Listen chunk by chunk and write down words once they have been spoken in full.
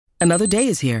Another day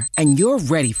is here, and you're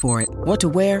ready for it. What to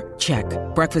wear? Check.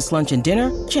 Breakfast, lunch, and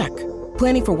dinner? Check.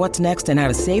 Planning for what's next and how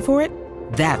to save for it?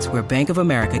 That's where Bank of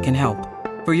America can help.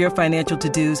 For your financial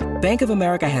to-dos, Bank of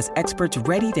America has experts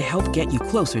ready to help get you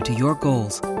closer to your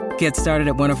goals. Get started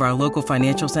at one of our local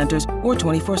financial centers or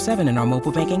 24/7 in our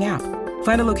mobile banking app.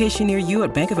 Find a location near you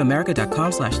at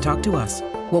bankofamerica.com/talktous.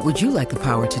 What would you like the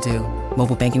power to do?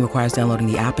 Mobile banking requires downloading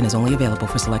the app and is only available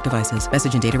for select devices.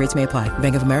 Message and data rates may apply.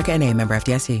 Bank of America N.A., member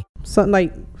FDIC.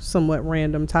 Somewhat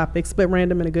random topics, but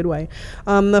random in a good way.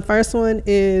 The first one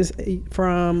is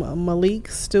from Malik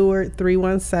Stewart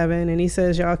 317, and he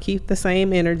says, y'all keep the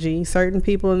same energy. Certain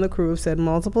people in the crew have said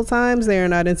multiple times they are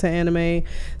not into anime,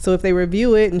 so if they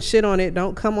review it and shit on it,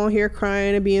 don't come on here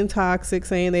crying and being toxic,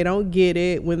 saying they don't get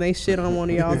it when they shit on one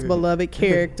of y'all's beloved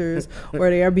characters, or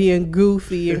they are being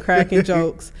goofy and cracking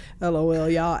jokes. LOL,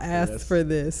 y'all asked for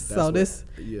this. So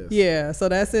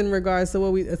that's in regards to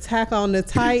what we Attack on the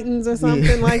Titans or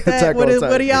something like that. What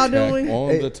are y'all doing?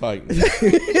 On the Titans.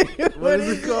 What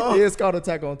is it called? Yeah, it's called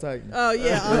Attack on Titan. Oh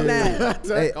yeah, on that.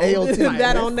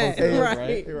 That on that.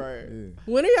 Right. Yeah.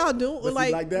 When are y'all doing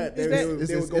like that? They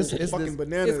would go fucking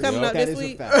bananas. It's coming up this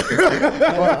week.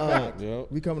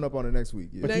 We coming up on it next week.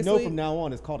 Yeah. But you know from now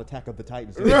on it's called Attack of the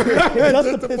Titans.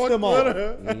 Just to piss them off.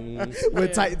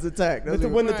 When Titans attack.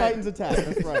 When the Titans attack.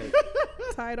 That's right.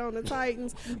 Tight on the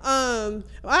Titans.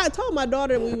 I told my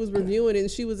daughter we was reviewing it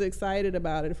and she was excited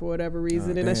about it for whatever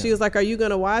reason. And she was like, are you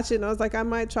going to watch it? And I was like, I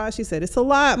might try. She said, it's a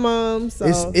lot, Mom.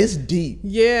 So it's deep.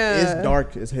 Yeah. It's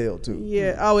dark as hell, too.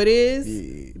 Yeah. Oh, it is?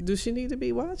 Yeah. Do she need to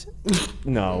be watching?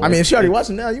 No. I mean, she already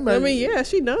watching now. You might. I mean, yeah,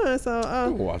 she done.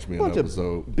 So watch me an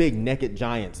episode. Big naked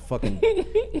giants fucking.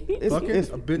 It's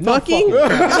fucking.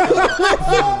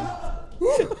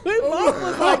 His mom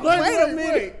was like, wait a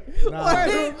minute. Wait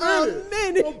a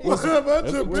minute.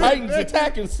 Titans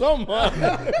attacking someone.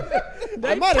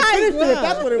 I might have finished it if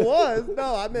that's what it was.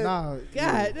 No, I meant.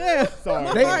 God damn.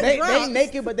 Sorry. They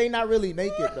naked, but they not really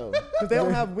naked though. Because they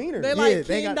don't have wieners. They like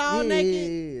King Doll naked.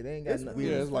 Yeah, they ain't got nothing.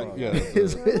 Yeah, it's like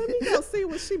Let me go see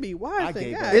what she be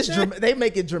watching. They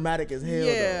make it dramatic as hell.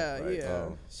 Yeah, though, right? yeah.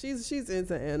 She's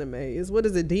into anime. What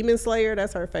is it? Demon Slayer?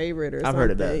 That's her favorite or something. I've heard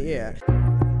of that. Yeah.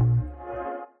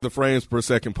 The Frames Per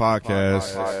Second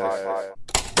podcast.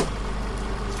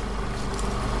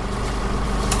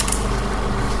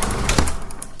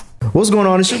 What's going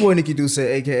on? It's your boy Nikki Duce,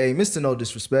 aka Mr. No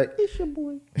Disrespect. It's your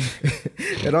boy.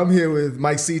 And I'm here with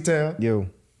Mike Seatown. Yo.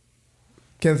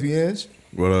 Kenneth Inge.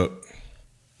 What up?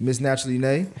 Miss Naturally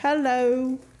Nay.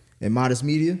 Hello. And Modest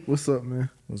Media. What's up, man?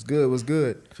 What's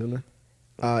good? Chilling.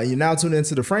 You're now tuned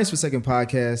into the Frames Per Second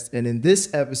podcast. And in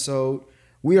this episode,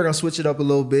 we are going to switch it up a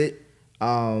little bit.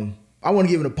 I want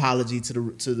to give an apology to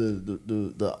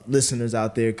the listeners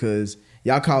out there because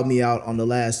y'all called me out on the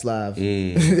last live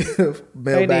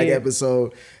mailbag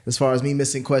episode as far as me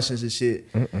missing questions and shit.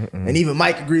 And even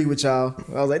Mike agreed with y'all.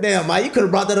 I was like, damn, Mike, you could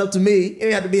have brought that up to me. You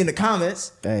didn't have to be in the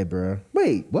comments. Hey, bro.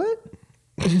 Wait, what?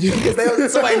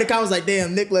 Because somebody in the comments like,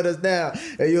 damn, Nick let us down.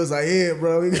 And he was like, yeah,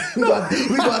 bro, we about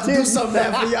to do something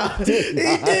for y'all. He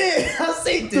did. I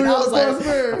seen it. I was like,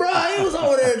 bro, he was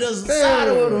over there just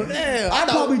siding with him. Damn. I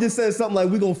probably just said something like,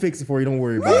 we gonna fix it for you. Don't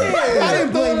worry about it. I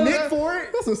didn't blame Nick for it.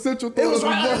 That's a central thing. It was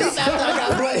right at least after I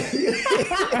got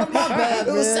blamed. My bad,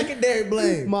 It was man. secondary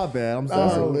blame. My bad. I'm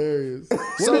That's sorry. hilarious.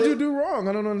 What did you do wrong?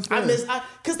 I don't understand.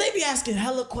 Because they be asking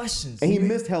hella questions. And he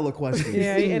missed hella questions.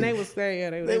 Yeah, and they was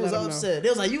scared. They was upset. They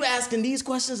was like, you asking these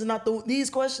questions and not these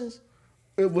questions?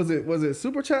 Was it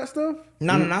super chat stuff?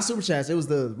 No, not super chats. It was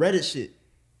the Reddit shit.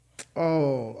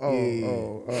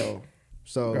 Oh.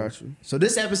 So Got you. So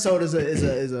this episode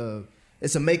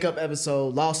is a makeup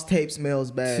episode. Lost tapes,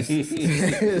 mails back.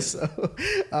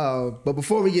 But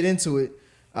before we get into it,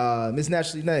 Miss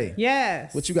Naturally Nay.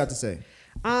 Yes. What you got to say?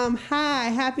 Hi,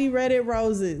 happy Reddit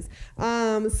Roses.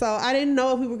 So I didn't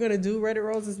know if we were gonna do Reddit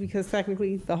Roses because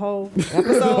technically the whole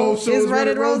episode show is is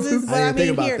Reddit Reddit Roses. Roses. But I I didn't think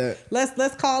mean, about here that.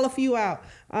 let's call a few out.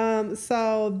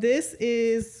 So this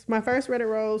is my first Reddit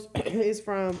Rose is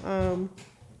from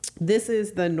this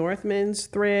is the Northman's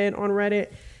thread on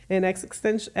Reddit, and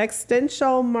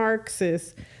Existential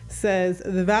Marxist says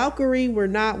the Valkyrie were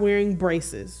not wearing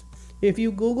braces. If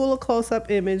you Google a close-up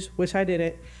image, which I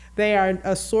didn't, they are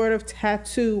a sort of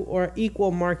tattoo or equal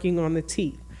marking on the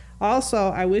teeth. Also,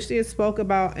 I wish they had spoke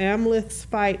about Amleth's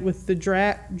fight with the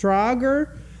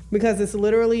Draugr because it's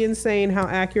literally insane how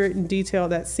accurate and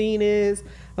detailed that scene is.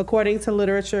 According to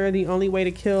literature, the only way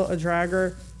to kill a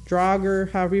Draugr Draugr,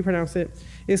 however you pronounce it,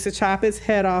 is to chop its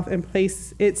head off and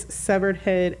place its severed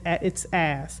head at its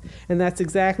ass. And that's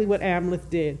exactly what Amleth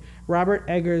did. Robert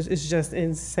Eggers is just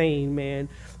insane, man.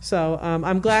 So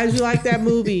I'm glad you like that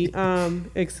movie,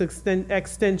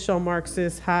 Existential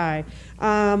Marxist High.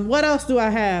 What else do I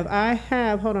have?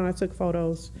 Hold on, I took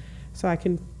photos so I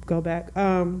can go back.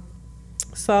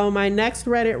 So my next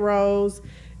Reddit rose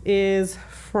is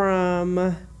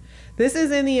from, this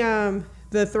is in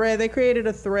the thread. They created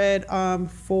a thread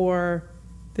for,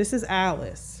 this is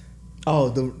Alice.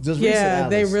 Oh, just recent Alice.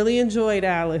 They really enjoyed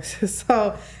Alice.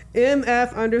 So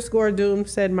MF_Doom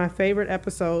said, my favorite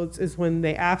episodes is when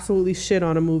they absolutely shit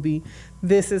on a movie.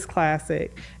 This is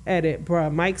classic. Edit,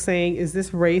 bruh. Mike saying, is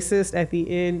this racist at the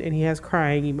end? And he has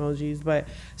crying emojis. But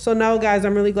so no, guys,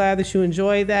 I'm really glad that you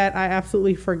enjoyed that. I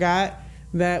absolutely forgot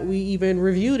that we even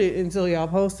reviewed it until y'all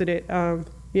posted it.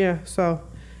 So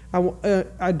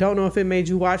I don't know if it made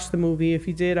you watch the movie. If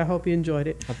you did, I hope you enjoyed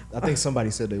it. I think somebody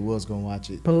said they was going to watch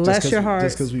it. Bless your heart.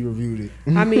 Just because we reviewed it.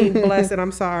 I mean, bless it.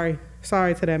 I'm sorry.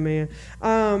 Sorry to that man.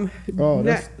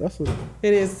 That's a,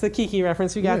 it is. It's a Kiki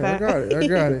reference. You got that? I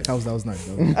got it. That was nice,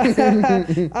 though.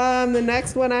 The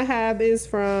next one I have is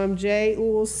from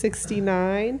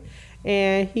JUL69.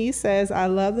 And he says, I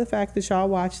love the fact that y'all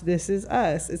watch This Is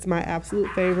Us. It's my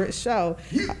absolute favorite show.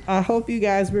 I hope you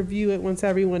guys review it once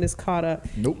everyone is caught up.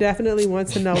 Nope. Definitely want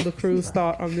to know the crew's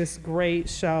thought on this great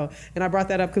show. And I brought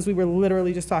that up because we were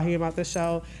literally just talking about the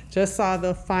show. Just saw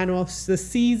the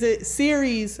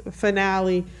series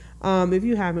finale. If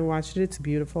you haven't watched it, it's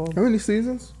beautiful. How many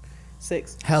seasons?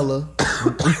 6. Hella.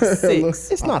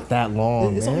 6. It's not that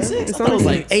long, It's man. only 6. It's I thought it was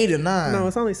only like 8 or 9. No,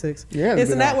 it's only 6. Yeah, it's a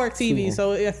been network out TV, too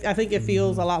so I think it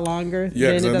feels a lot longer. Yeah,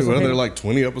 than because it does I on think there paper. like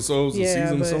 20 episodes a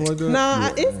season or something like that.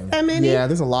 No, it's that many. Yeah,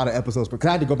 there's a lot of episodes, but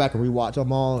I had to go back and rewatch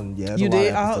them all, and yeah, there's You a lot did?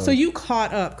 of Oh, episodes. so you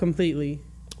caught up completely.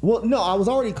 Well, no, I was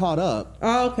already caught up.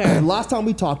 Oh, okay. And last time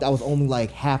we talked, I was only like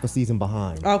half a season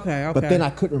behind. Okay. But then I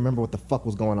couldn't remember what the fuck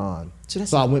was going on,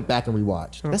 so I went back and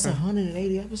rewatched. That's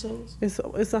 180 episodes? It's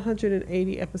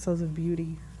 180 episodes of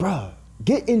beauty. Bruh,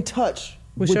 get in touch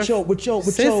with your your,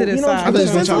 sensitive you know, side. I thought you were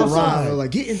sensitive trying to side. rhyme. Like,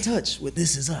 get in touch with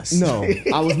This Is Us. No,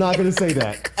 I was not gonna say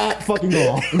that at fucking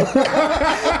all.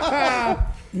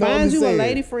 Find you a saying.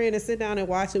 lady friend and sit down and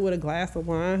watch it with a glass of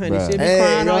wine, honey. Bruh. She'll be Hey,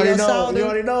 crying you on your already know. shoulder. You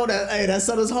already know that. Hey, that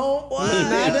Sutter's home. Boy.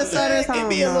 Not the Sutter's home. Give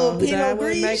me a little no. Pinot That would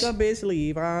Gris. make a bitch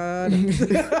leave. Damn.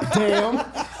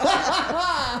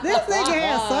 This nigga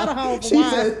has Sutter home for She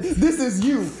wine. said, "This is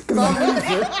you," because I'm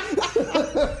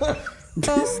Lisa.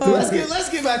 Let's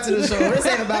get back to the show. This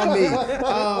ain't about me.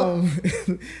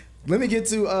 Let me get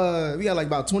to. We got like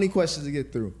about 20 questions to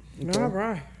get through. All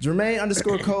right.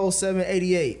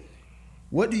 Jermaine_Cole788.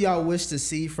 What do y'all wish to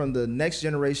see from the next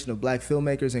generation of black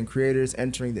filmmakers and creators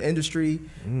entering the industry?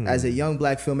 As a young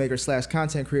black filmmaker /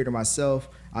 content creator myself,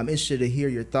 I'm interested to hear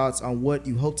your thoughts on what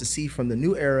you hope to see from the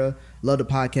new era. Love the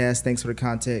podcast. Thanks for the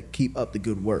content. Keep up the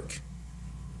good work.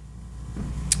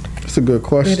 That's a good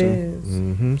question. It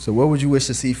is. So what would you wish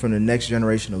to see from the next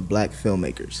generation of black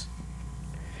filmmakers?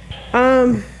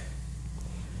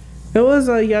 There was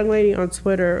a young lady on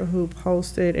Twitter who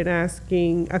posted and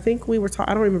asking, I think we were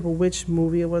talking, I don't remember which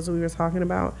movie it was that we were talking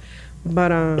about,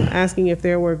 but asking if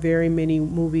there were very many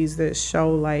movies that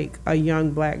show like a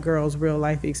young black girl's real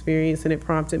life experience. And it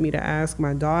prompted me to ask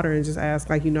my daughter and just ask,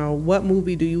 like, you know, what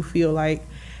movie do you feel like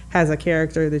has a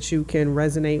character that you can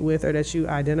resonate with or that you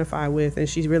identify with? And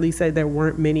she really said there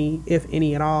weren't many, if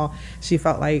any at all. She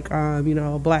felt like, you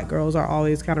know, black girls are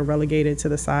always kind of relegated to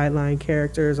the sideline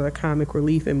characters or the comic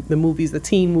relief in the movies, the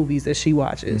teen movies that she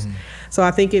watches. So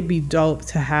I think it'd be dope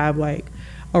to have like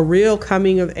a real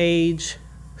coming of age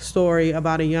story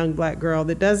about a young black girl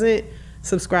that doesn't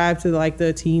subscribe to like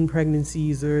the teen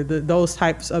pregnancies or those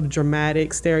types of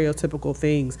dramatic stereotypical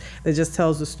things, that just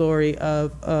tells the story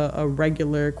of a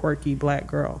regular quirky black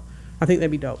girl. I think that'd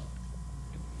be dope.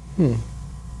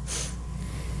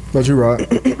 But you're right.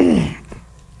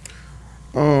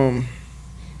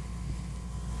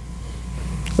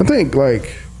 I think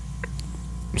like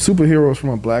superheroes from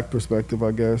a black perspective,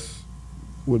 I guess,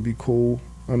 would be cool.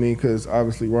 I mean, because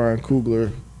obviously Ryan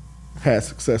Coogler had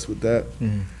success with that.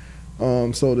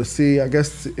 So to see, I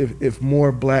guess, if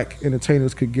more black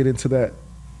entertainers could get into that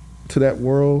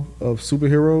world of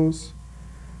superheroes,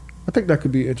 I think that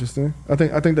could be interesting. I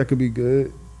think that could be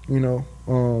good. You know,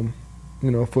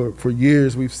 for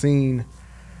years we've seen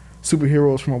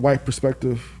superheroes from a white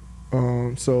perspective.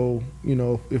 So you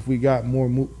know, if we got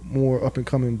more up and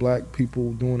coming black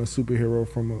people doing a superhero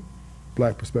from a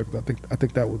black perspective, I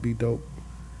think that would be dope.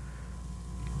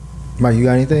 Mike, you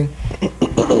got anything?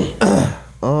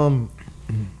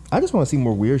 I just want to see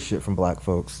more weird shit from black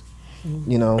folks.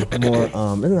 You know, more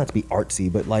doesn't have to be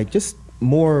artsy, but like just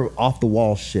more off the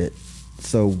wall shit,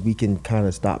 so we can kind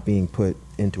of stop being put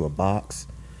into a box.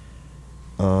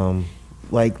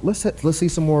 Like let's see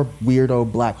some more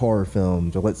weirdo black horror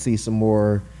films, or let's see some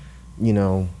more, you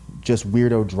know, just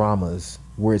weirdo dramas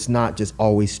where it's not just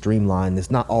always streamlined.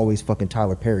 It's not always fucking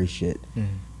Tyler Perry shit,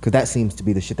 because that seems to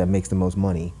be the shit that makes the most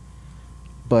money.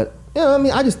 But yeah, I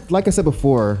mean, I just, like I said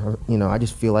before, you know, I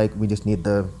just feel like we just need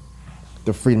the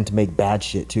freedom to make bad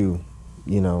shit too,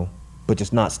 you know, but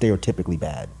just not stereotypically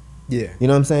bad. Yeah. You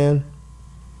know what I'm saying?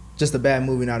 Just a bad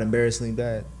movie, not embarrassingly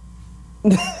bad.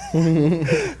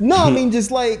 No, I mean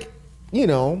just like, you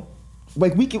know,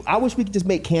 like I wish we could just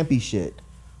make campy shit,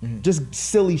 just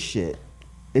silly shit.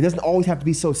 It doesn't always have to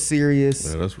be so serious.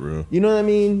 Yeah, that's real. You know what I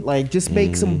mean? Like just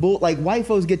make some like white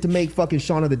folks get to make fucking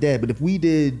Shaun of the Dead, but if we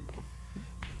did,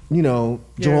 you know,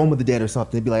 Jerome of the Dead or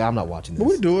something, they'd be like, I'm not watching this. But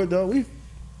we do it though.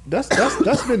 That's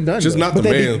been done. Just though. not the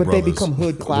Wayans brothers. But they become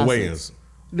hood classics. The Wayans.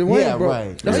 The Wayans, yeah, bro.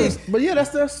 right.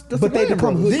 That's but they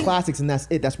become hood Then- classics, and that's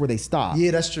it. That's where they stop.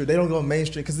 Yeah, that's true. They don't go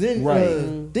mainstream. Because then,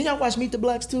 didn't y'all watch Meet the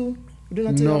Blacks too?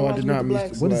 Didn't I tell y'all No, I watch did Meet not the meet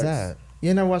Blacks? the What is Blacks. that?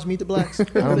 You never watched Meet the Blacks? I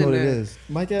don't know what it is.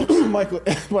 Mike Epps?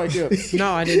 Mike Epps.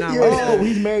 No, I did not. Yeah. watch Oh, that.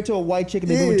 he's married to a white chick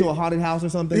and they moved to a haunted house or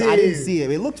something. I didn't see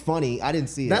it. It looked funny. I didn't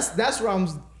see it. That's where I'm.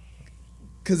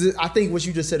 Because I think what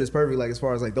you just said is perfect. Like as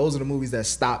far as like those are the movies that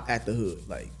stop at the hood.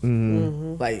 Like,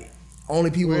 like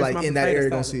only people Where's like my in that potato area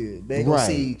gonna salad? see it. They ain't gonna Right.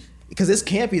 see because it's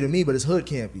campy to me, but it's hood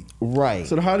campy. right.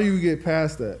 So how do you get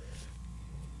past that?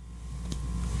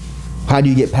 How do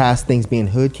you get past things being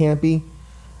hood campy?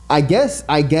 I guess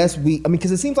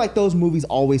because it seems like those movies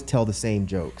always tell the same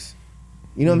jokes.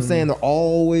 You know what I'm saying? They're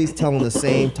always telling the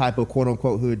same type of quote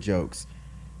unquote hood jokes.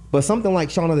 But something like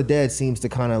Shaun of the Dead seems to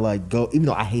kind of like go, even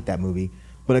though I hate that movie,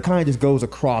 but it kind of just goes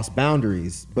across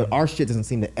boundaries. But our shit doesn't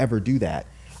seem to ever do that.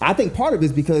 I think part of it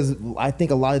is because I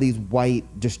think a lot of these white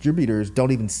distributors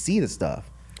don't even see the stuff.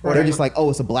 Or they're just like, oh,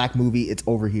 it's a black movie, it's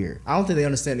over here. I don't think they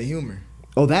understand the humor.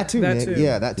 Oh, that too, That Nick. too.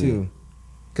 Yeah, that too.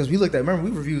 Because we looked at, remember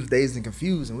we reviewed Dazed and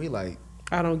Confused, and we like,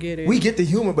 I don't get it. we get the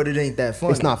humor, but it ain't that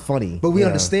funny. It's not funny. But we Yeah.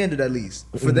 understand it at least.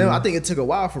 For them, I think it took a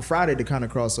while for Friday to kind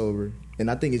of cross over, and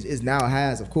I think it's now it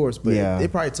has, of course. But Yeah.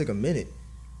 it probably took a minute.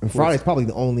 And Friday's probably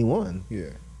the only one. Yeah.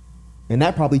 And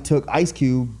that probably took Ice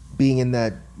Cube being in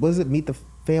that, what is it, Meet the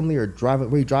Family or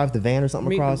where he drives the van or something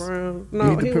Meet across? the Brown.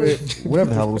 No, Meet he the was. whatever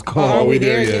the hell it was Oh, called. are we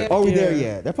there there yet? yet? Are we there Yeah.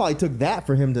 yet? That probably took that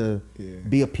for him to Yeah.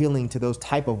 be appealing to those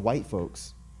type of white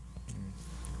folks.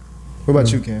 What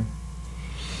about you, Cam?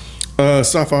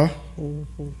 Sci-fi.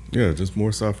 Yeah, just more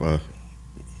sci-fi.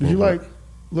 Did you like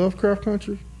Lovecraft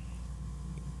Country?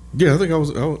 Yeah, I think I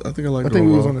liked it. I think we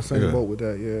was overall. on the same Yeah. boat with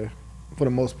that. Yeah, for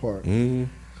the most part. Yeah,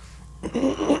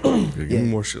 give me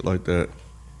more shit like that.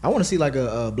 I want to see like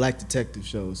a black detective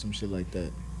show, some shit like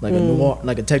that, like a noir,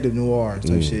 like a detective noir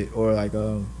type shit, or like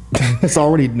It's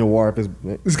already noir if it's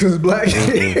it's because it's black.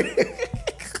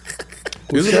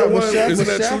 Isn't that one? Shaq- Isn't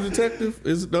was that Shaq- True Detective?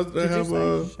 Doesn't that Did you have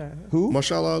say who?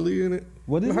 Mahershala Ali in it?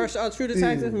 What is it? Mahershala, True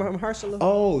Detective, Mahershala.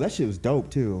 Oh, that shit was dope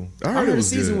too. I I heard it heard the was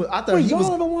season. good. I thought Wait, he was.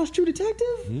 y'all ever watched True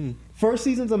Detective? First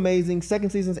season's amazing. Second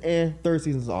season's third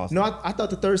season's awesome. No, I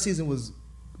thought the third season was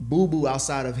boo boo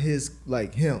outside of his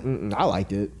like him. I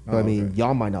liked it. But Oh, I mean, okay.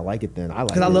 y'all might not like it then. I like it.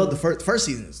 Because I love the first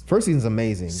season. First season's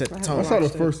amazing. Set the I tone. saw the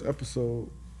watched it. first episode.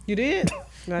 You did?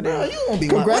 I Bro, did. you won't be.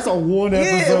 Congrats on one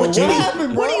episode. Yeah, what What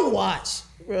happened, bro? What do you watch,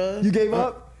 bro? You gave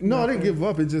up? No, I didn't give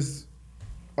up. It just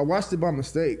I watched it by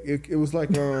mistake. It was like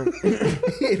he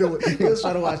was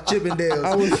trying to watch Chippendales.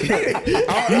 I was.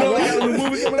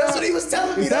 That's what he was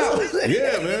telling me. That's what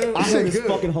Yeah, man. I heard it's good.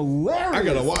 fucking hilarious. I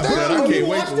gotta watch that. I can't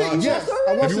wait to watch it. Yes, I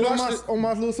Have watched you it watched on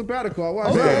my little sabbatical. I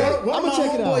watched Okay. it. One of I'ma my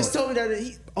check it homeboys out. told me that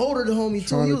he older than homie too.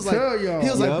 Trying He to was like, tell y'all. he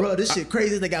was Yep. like, bro, this shit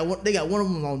crazy. They got one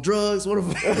of them on drugs. One of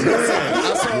them.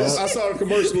 I saw the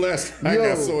commercial last night. I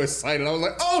got Yo. so excited. I was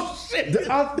like, oh shit.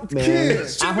 Man,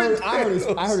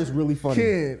 I heard it's really funny.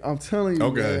 Ken, I'm telling you,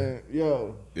 Okay. man.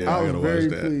 Yo, Yeah, I I was gotta very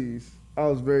watch that. pleased. I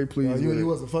was very pleased. with it.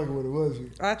 wasn't fucking with it, was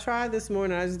you? I tried this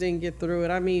morning. I just didn't get through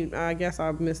it. I mean, I guess I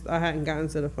hadn't gotten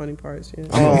to the funny parts yet.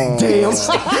 Oh, Damn.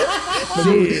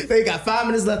 They got 5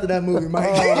 minutes left of that movie, Mike.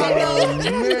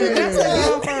 That's the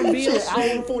girl from Beale Shit, Street.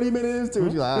 hour and 40 minutes into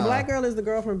it. You're like, The ah. black girl is the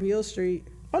girl from Beale Street.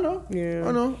 I know. Yeah.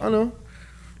 I know. No,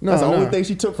 That's the no. only thing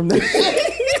she took from that.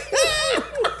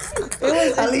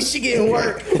 At least she getting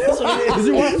work. That's what it is. Did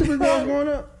you watch Chippendales growing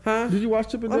up? Huh? Did you watch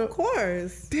Chippendales? Of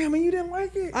course. Damn, and you didn't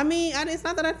like it? I mean, it's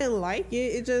not that I didn't like it.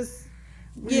 It just,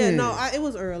 yeah, Man. no, it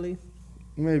was early.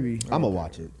 Maybe. I'm gonna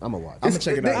watch it. I'm gonna watch it. I'm gonna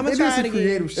check it out. I'ma They try did some it again.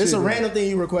 creative shit. It's a man. random thing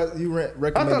you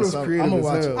recommend. I thought it was creative I'm gonna as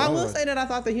watch hell. it. I will say that I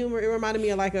thought the humor, it reminded me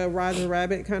of like a Roger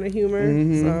Rabbit kind of humor.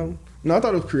 Mm-hmm. So, No, I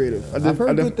thought it was creative. I've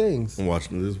heard good things. I'm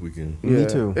watching it this weekend. Yeah, Me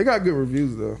too. It got good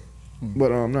reviews though, but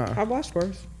nah. I watched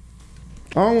first.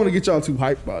 I don't want to get y'all too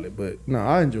hyped about it, but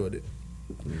I enjoyed it.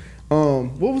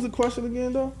 What was the question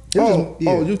again though? You were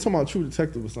talking about True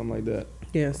Detective or something like that.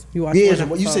 Yes, you watched.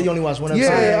 Yeah, you said you only watched one episode.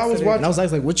 Yeah, I was watching. And I was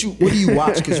like, what do you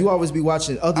watch? Because you always be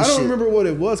watching other shit. I don't remember what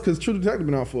it was because True Detective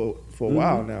been out for a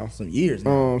while now. Some years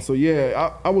now. So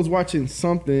yeah, I was watching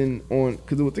something on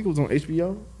because I think it was on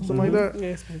HBO, something like that.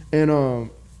 Yes. And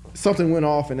something went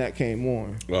off and that came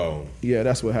on. Oh, Yeah,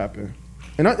 that's what happened.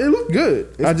 And it looked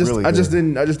good. It's really I just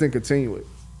didn't continue it.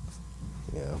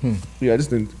 Yeah. Yeah, I just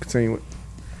didn't continue it.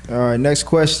 All right, next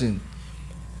question.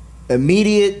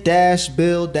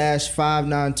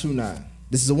 Immediate-bill-5929.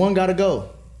 This is the one gotta go.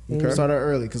 Okay. Start out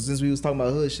early because since we was talking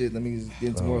about hood shit, let me just get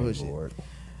into more hood shit.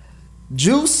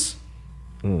 Juice,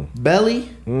 Belly,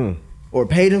 or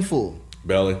Paid in Full?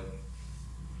 Belly.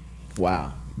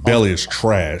 Wow. Belly is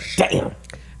trash. Damn.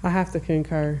 I have to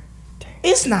concur.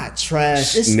 It's not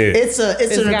trash. It's Snitch. it's an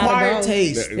gotta acquired go.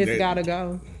 taste. It's gotta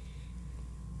go.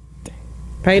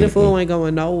 Paid in Full ain't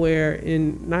going nowhere,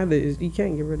 and neither is you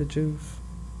can't get rid of Juice.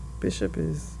 Bishop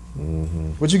is.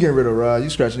 What you getting rid of, Rod? You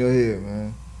scratching your head,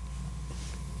 man.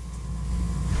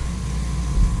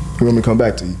 You want me to come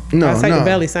back to you? No, I take the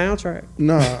Belly soundtrack.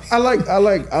 No, I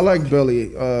like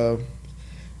Belly.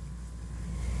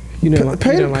 You know,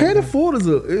 Paid in Full is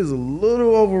a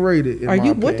little overrated. In Are my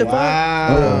you what the opinion.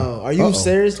 fuck? Wow. Are you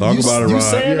serious? Talk about it, you Rod.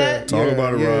 saying that? Talk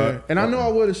about it, Rod. And I know I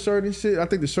wear the shirt and shit. I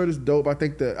think the shirt is dope. I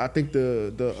think the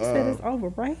You said it's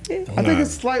overrated. I think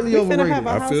it's slightly We overrated. finna have a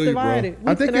I house feel you, bro. divided.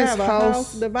 I think it's have a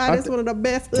House- divided. It's one of the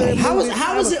best hood movies How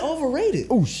is ever. it overrated?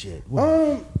 Oh shit.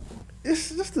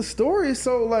 It's just the story is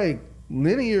so like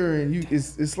linear and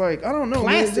it's like I don't know,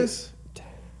 Classic. man.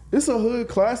 It's a hood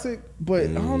classic, but I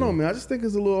don't know, man. I just think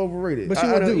it's a little overrated. But you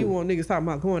want niggas talking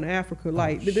about going to Africa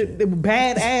like the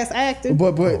bad ass acting.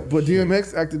 But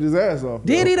DMX acted his ass off.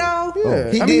 Did though. he though? Yeah,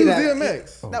 He I did mean, that. it was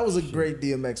DMX. That was a great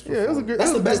DMX performance. Yeah, it was a great. That's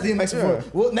it the was best a- DMX yeah.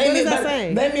 performance. Well, name What me is that a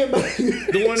saying? Name me a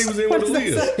The one he was in What with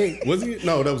does that Aaliyah. say? Was he?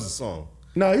 No, that was a song.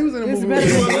 No, he was in a It's movie. better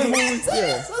with-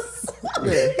 than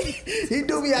He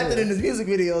do be acting in his music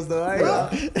videos though. I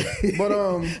But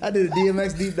I did a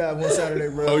DMX deep dive one Saturday,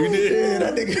 bro. Oh, you did? Yeah,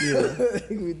 that nigga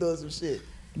be doing some shit.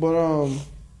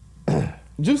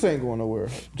 Juice ain't going nowhere.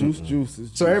 Juice is. Juice.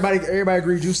 So everybody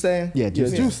agree Juice staying? Yeah, Yeah,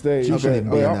 Juice. Juice stays. Juice Okay, shouldn't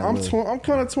but be on that I'm list. torn. I'm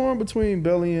kind of torn between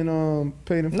Belly and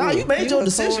Paid in Full. Nah, you made your You a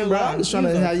decision, torn bro. lie. I'm just trying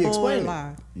to You how you a torn explain it.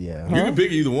 lie. Yeah. You can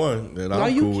pick either one, and No,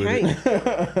 I'm you cool with can't.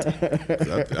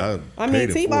 it. I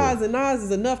mean, T-Boz and Nas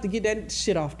is enough to get that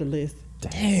shit off the list.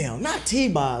 Damn, not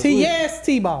T-Boz. Yes,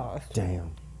 T-Boz.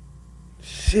 Damn.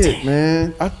 Shit,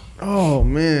 man. Oh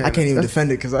man. I can't even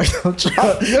defend it because I'm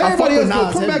trying. Everybody else,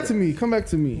 Nas come heavy. back to me. Come back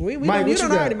to me. We Mike, you what you done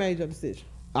got? already made your decision.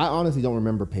 I honestly don't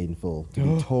remember Paid in Full, to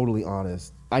be totally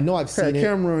honest. I know I've seen Had it,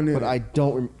 Cameron in but it. I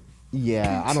don't.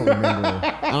 Yeah, I don't remember.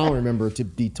 I don't remember, to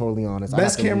be totally honest. I'd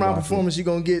Best have to Cameron rewatch it. performance you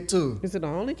gonna get too. Is it the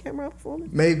only camera performance?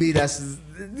 Maybe that's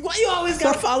why you always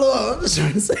gotta follow up. I'm just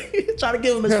trying to say, trying to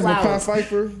give him his Has Makai flowers.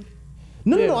 Pfeiffer.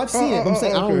 No, I've seen it. But I'm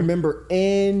saying I okay. don't remember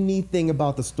anything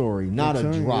about the story. Not a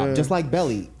Okay, drop. yeah. Just like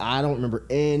Belly, I don't remember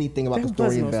anything about There the story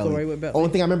was in no Belly. story with Belly. Only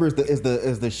thing I remember is the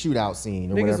shootout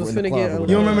scene or Niggas whatever was in the finna club. get or a-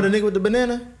 whatever. You don't remember the nigga with the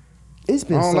banana? It's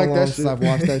been I don't so like long that since shit. I've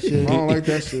watched that shit. I don't like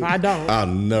that shit. I don't. I'll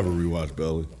never rewatch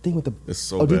Belly. Thing with the It's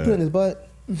so oh, did he bad. put it in his butt?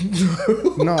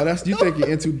 No, that's you think you're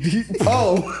in too deep.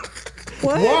 Oh,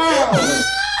 What? Wow.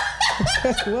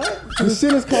 What? The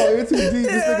shit is called in too deep.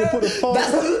 This nigga put a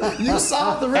pause. You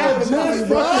solved the riddle of the movie,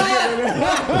 bro.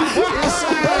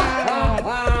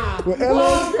 With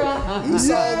Ella. You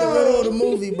solved the riddle of the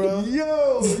movie, bro.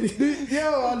 Yo,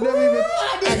 I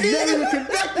never even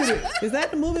connected it. Is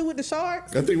that the movie with the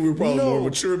sharks? I think we were probably more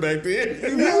mature back then.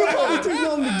 You were probably too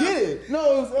young to get it. No,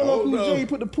 it was LL Oh, Cool no. J. He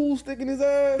put the pool stick in his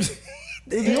ass.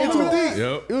 It was in too deep.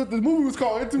 Yep. The movie was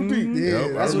called In Too Deep. Yeah,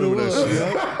 Yep, that's I what it remember was. that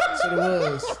shit. That's what it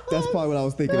was. that's probably what I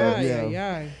was thinking of. Yeah,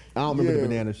 Yeah. I don't remember Yeah. the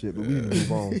banana shit, but we can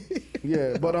move on.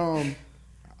 Yeah, but I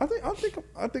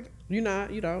think You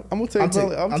not. You don't. I'm gonna take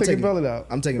Belly. I'm taking Belly out.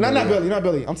 I'm taking not Belly not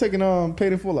Belly. I'm taking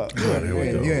Paid in Full out. Here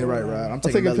we go. You ain't right, Rod. I'm I'm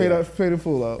taking taking Belly out. Paid in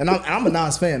Full out. And I'm a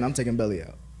Nas fan. I'm taking Belly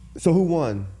out. So who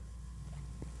won?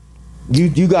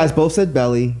 You guys both said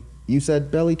Belly. You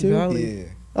said Belly too. Belly. Yeah.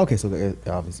 Okay, so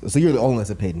obviously, so you're the only one that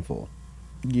said Paid in Full.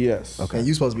 Yes. Okay. And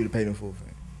you supposed to be the Paid in Full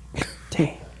fan.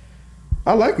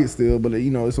 I like it still, but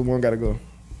it's a one gotta go.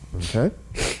 Okay.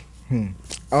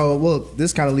 Oh well,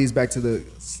 this kind of leads back to the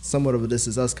somewhat of a This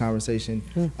Is Us conversation.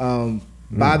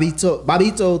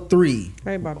 Bobito 3.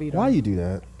 Hey, Bobby. Why you do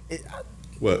that?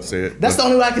 What? Say it. That's the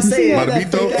only way I can say it.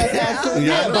 Marbito?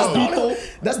 Yeah,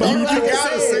 that's the only way I You can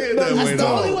gotta say say it. it that way, That's the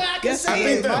though. only way I can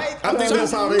say it, Mike. I think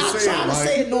that's how they I'm say it, trying to Mike.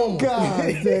 say it normal. God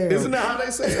damn. Isn't that how they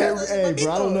say it? Hey,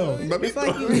 bro, I don't know.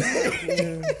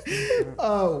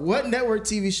 What network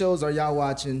TV shows are y'all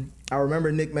watching? I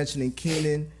remember Nick mentioning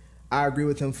Keenan. I agree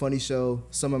with him. Funny show.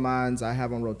 Some of mines I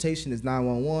have on rotation is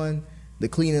 911, The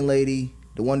Cleaning Lady,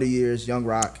 The Wonder Years, Young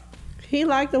Rock. He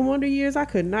liked the Wonder Years. I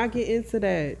could not get into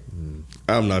that.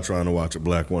 I'm not trying to watch a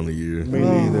Black Wonder Year. Me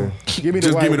neither. Give me the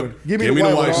Just white give me the one. give me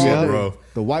the white shit, all. bro.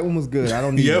 The white one was good. I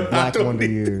don't need Yep, the Black I don't Wonder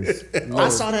need Years. I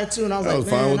saw that too, and I was I like, was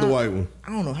fine man, with the white one. I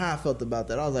don't know how I felt about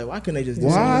that. I was like, why couldn't they just do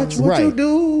Watch something? what you Right.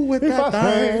 do with that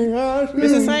thing.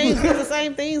 It's the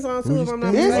same theme song too, if I'm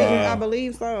not mistaken. I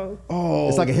believe so. Oh,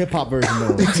 It's like a hip hop version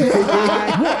though.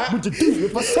 What would you do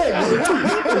if I say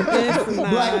It's not.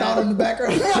 Blacked out in the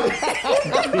background.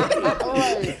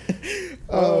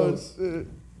 Oh shit.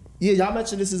 Yeah, y'all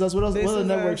mentioned This Is Us. What else? This What other Is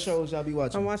network Us. shows y'all be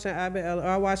watching? I'm watching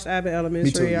I watched Abbott Elementary.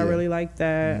 Me too, yeah. I really like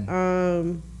that.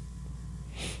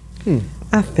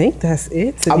 I think that's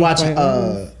it. to I be watch quite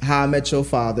honest. How I Met Your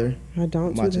Father. I don't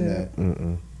I'm do watching that.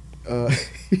 that.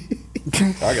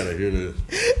 I gotta hear this.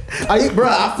 Bro,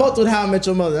 I fucked with How I Met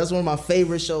Your Mother. That's one of my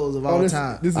favorite shows of all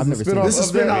time. This I've is never a seen spinoff. this. This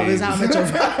is a spinoff. It's How I Met Your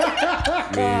Father.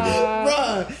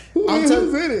 Bro, I'm telling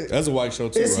Who's in it? That's a white show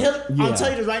too, it's right? I'm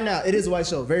telling you this right now. It is a white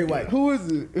show. Very white. Who is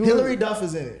it? Who Hillary is it? Duff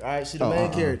is in it. All right, she the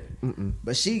main character.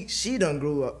 But she done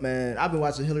grew up, man. I've been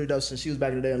watching Hillary Duff since she was back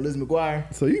in the day on Liz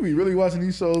McGuire. So you be really watching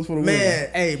these shows for the women? Man,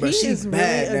 hey, but He she's is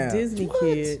bad really a now. Disney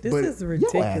kid. This But is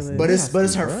ridiculous. But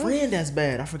it's her friend that's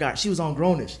bad. I forgot. She was on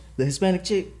Grownish, the Hispanic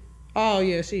chick. Oh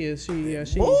yeah, she is. She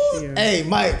is. Hey,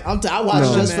 Mike, I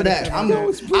watched just for that. I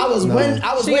was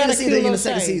waiting to see the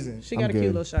second season. She got a cute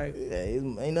little shape. Yeah, ain't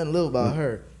nothing little about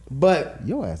her. But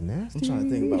Your ass nasty. I'm trying to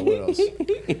think about what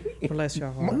else. Bless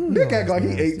your heart. Nick act like he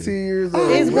 18 years old.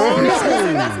 It's Grownish.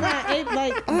 That's not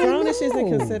like Grownish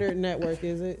isn't considered network,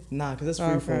 is it? Nah, because that's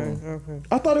free Okay. form. Okay.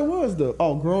 I thought it was the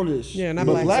Grownish. Yeah, not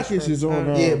but Blackish. Blackish is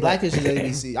on. Yeah, Blackish is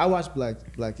ABC. I watched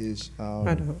Blackish. I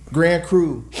don't. Grand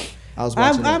Crew. I was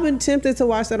watching I've it. been tempted to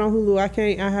watch that on Hulu.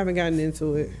 I haven't gotten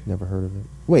into it. Never heard of it.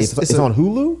 Wait, It's it's a- on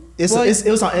Hulu?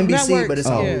 It was on NBC, network, but it's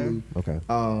on yeah. Hulu.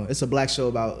 Okay. It's a black show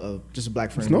about just a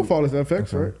black friend. Snowfall is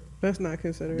FX, right? That's not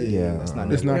considered. Yeah, that's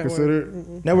not It's not Network.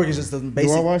 considered. Network is just the basic.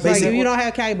 watch Like Basic- if you don't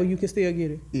have cable, you can still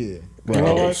get it. Yeah. Do I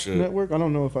Oh, watch shit. network? I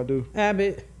don't know if I do.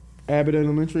 Abbott. Abbott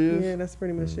Elementary is. Yeah, that's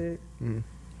pretty much it.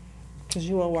 Cause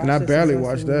you won't watch. And I This barely Is Us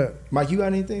watched anymore. that. Mike, you got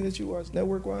anything that you watch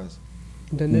network wise?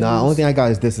 The news. Nah, only thing I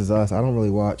got is This Is Us. I don't really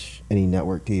watch any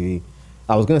network TV.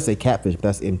 I was gonna say Catfish, but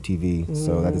that's MTV,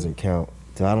 so that doesn't count.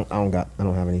 So I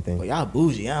don't have anything. Well, y'all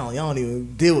bougie. Y'all don't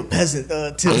even deal with peasant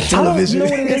television. You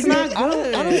know what it is? It's not I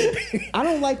good. I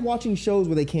don't like watching shows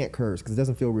where they can't curse because it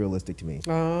doesn't feel realistic to me.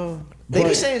 Oh, They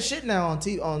be saying shit now on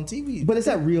TV. But it's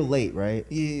at real late, right?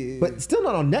 Yeah. But still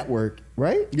not on network,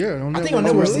 right? Yeah, on I think on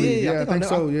network. Yeah, I think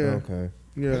so. Yeah. Okay.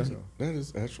 Yeah. That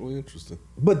is actually interesting.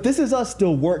 But This Is Us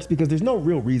still works because there's no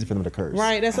real reason for them to curse.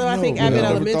 right. That's what I, know, think. but Abbott I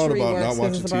never thought Elementary about works not 'cause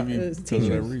watching it's about TV because of that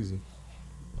teachers. reason.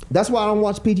 That's why I don't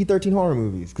watch PG-13 horror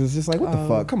movies because it's just like, what the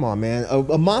fuck? Come on, man.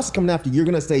 A monster coming after you, you're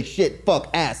gonna say shit, fuck,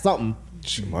 ass, something.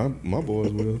 Shit, my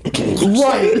boys will.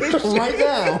 Right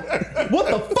now. What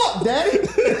the fuck, daddy?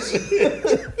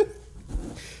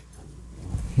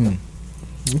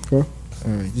 Okay.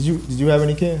 All right. Did you have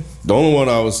any, Ken? The only one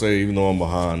I would say, even though I'm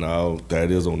behind now, that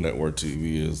is on network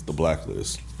TV is The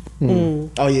Blacklist.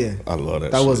 Oh yeah. I love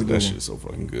that. That shit. was a good that one. shit's so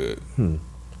fucking good.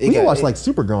 We can watch like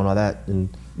Supergirl and all that. And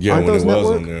Yeah, aren't when those it was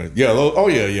network? on there.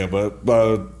 Yeah. Yeah. But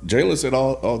Jalen said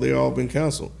they all been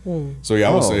canceled. So yeah,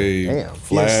 I would Oh, say damn.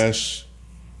 Flash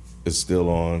is still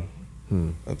on.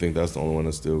 I think that's the only one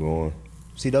that's still going.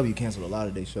 CW canceled a lot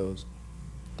of their shows.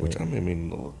 Which I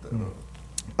mean, look that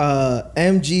up.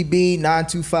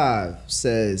 MGB925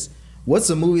 says, "What's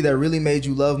a movie that really made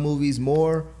you love movies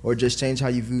more, or just changed how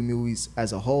you view movies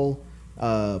as a whole?"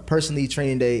 Personally,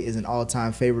 Training Day is an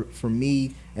all-time favorite for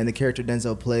me, and the character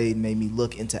Denzel played made me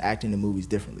look into acting in movies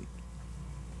differently.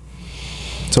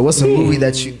 So, what's a movie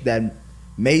that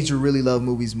made you really love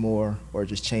movies more, or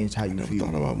just changed how you Never view?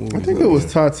 thought about movies. I think like it was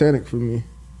that. Titanic for me.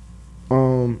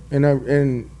 And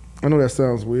I know that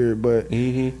sounds weird, but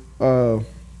he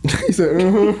said,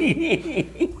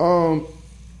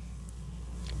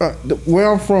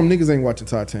 where I'm from, niggas ain't watching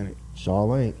Titanic.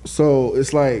 Shaw ain't. So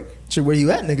it's like, Shit, where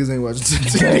you at, niggas ain't watching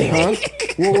Titanic? huh?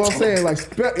 Well, what I'm saying, like,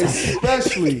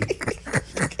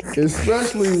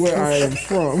 especially where I am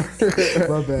from.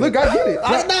 Look, I get it.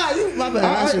 My bad.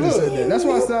 I should have said that. That's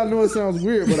why I said I know it sounds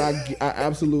weird, but I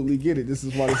absolutely get it.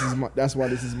 That's why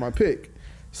this is my pick.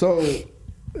 So,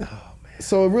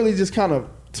 So it really just kind of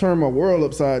turned my world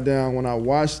upside down when I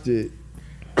watched it.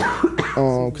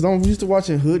 Because I'm used to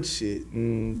watching hood shit,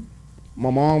 and my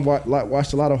mom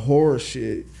watched a lot of horror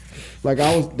shit.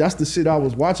 That's the shit I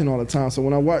was watching all the time. So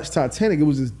when I watched Titanic, it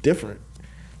was just different.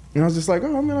 And I was just like,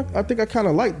 oh man, I think I kind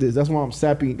of like this. That's why I'm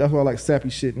sappy. That's why I like sappy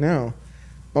shit now.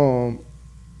 And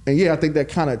yeah, I think that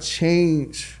kind of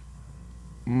changed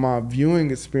my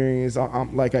viewing experience.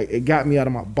 It got me out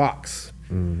of my box.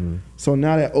 Mm-hmm. So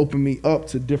now that opened me up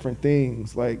to different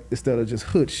things, like instead of just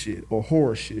hood shit or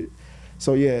horror shit.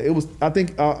 So yeah, it was. I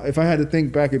think if I had to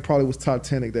think back, it probably was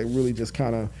Titanic that really just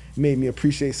kind of made me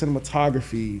appreciate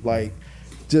cinematography, like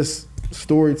just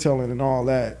storytelling and all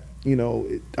that. You know,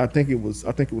 I think it was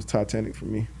Titanic for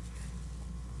me.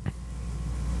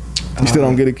 You still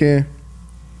don't get it, Ken?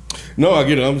 No, I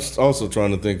get it. I'm also trying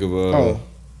to think of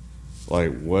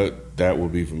like what that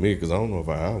would be for me, because I don't know if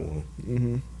I have one.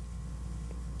 Mm-hmm.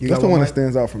 That's the one that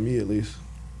stands out for me, at least.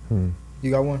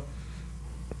 You got one?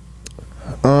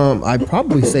 I'd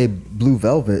probably say Blue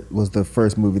Velvet was the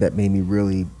first movie that made me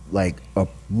really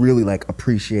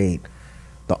appreciate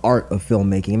the art of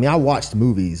filmmaking. I mean, I watched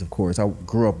movies, of course. I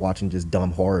grew up watching just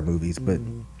dumb horror movies,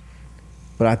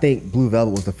 but I think Blue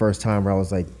Velvet was the first time where I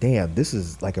was like, damn, this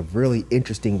is like a really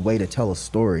interesting way to tell a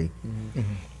story.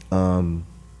 Mm-hmm.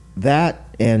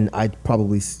 That, and I'd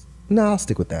probably I'll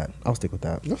stick with that.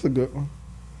 That's a good one.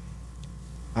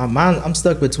 I'm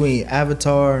stuck between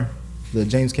Avatar, the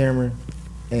James Cameron,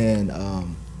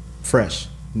 and Fresh,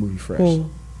 the movie Fresh.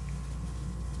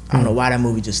 I don't know why that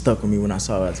movie just stuck with me when I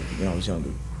saw it when I was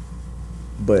younger.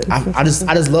 But I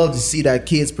just love to see that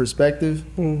kid's perspective.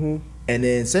 Mm-hmm. And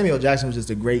then Samuel Jackson was just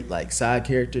a great like side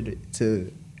character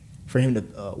for him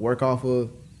to work off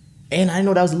of. And I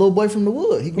know that was a little boy from the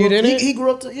wood. He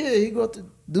grew up to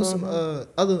do some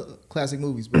other classic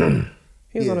movies. But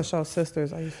he was on the show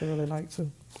Sisters. I used to really like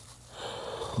too.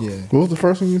 Yeah. What was the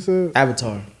first one you said?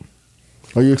 Avatar.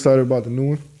 Are you excited about the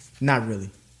new one? Not really.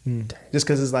 Just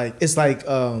because it's like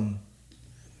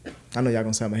I know y'all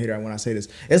gonna say I'm a hater when I say this.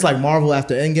 It's like Marvel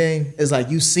after Endgame. It's like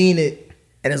you've seen it,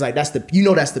 and it's like that's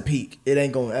the peak. It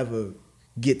ain't gonna ever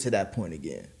get to that point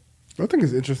again. I think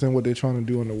it's interesting what they're trying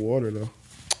to do underwater, though.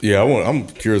 Yeah, I'm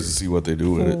curious to see what they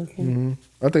do with it. Mm-hmm.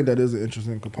 I think that is an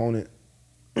interesting component.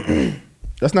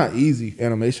 That's not easy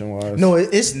animation wise. No,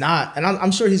 it's not, and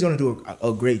I'm sure he's gonna do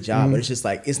a great job. But it's just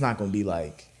like it's not gonna be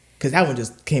like, because that one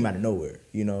just came out of nowhere,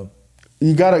 you know.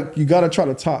 You gotta try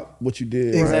to top what you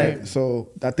did, exactly. Right? So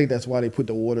I think that's why they put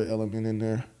the water element in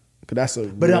there. Cause that's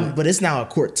but it's now a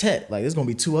quartet. Like there's gonna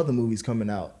be 2 other movies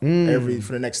coming out for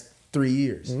the next 3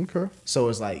 years. Okay. So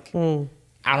it's like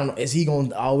I don't know. Is he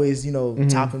gonna always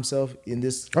top himself in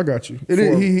this? I got you.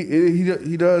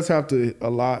 He does have to a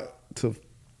lot to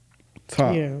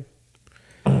top. Yeah.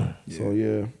 So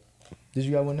yeah. Did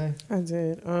you got one name? I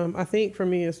did. I think for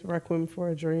me it's Requiem for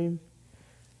a Dream.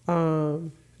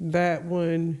 That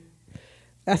one,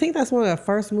 I think that's one of the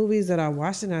first movies that I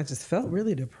watched and I just felt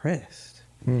really depressed.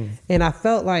 And I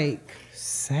felt like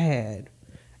sad.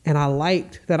 And I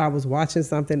liked that I was watching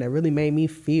something that really made me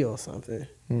feel something.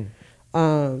 And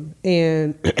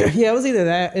yeah, it was either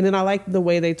that, and then I liked the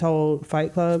way they told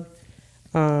Fight Club.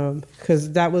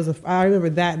 Because I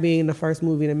remember that being the first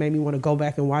movie that made me want to go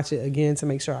back and watch it again to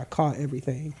make sure I caught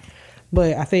everything.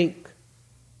 But I think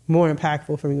more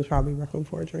impactful for me was probably Requiem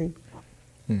for a Dream.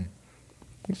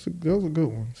 Those are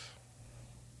good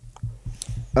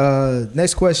ones.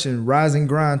 Next question. Rise and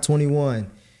Grind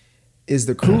 21. Is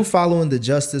the crew following the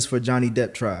justice for Johnny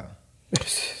Depp trial?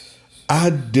 I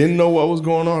didn't know what was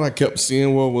going on. I kept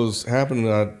seeing what was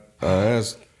happening. I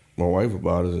asked my wife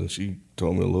about it, and she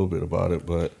told me a little bit about it.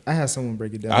 But I had someone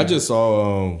break it down. I just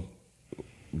saw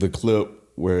the clip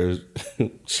where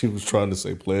she was trying to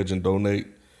say pledge and donate.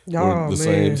 The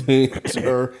same thing to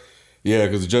her. Yeah,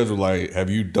 because the judge was like, have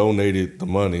you donated the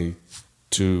money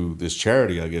to this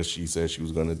charity? I guess she said she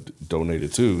was going to donate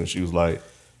it to. And she was like,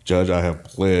 Judge, I have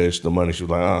pledged the money. She was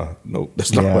like, nope,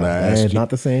 that's not what I asked you. Not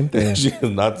the same thing. She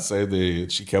is not the same thing.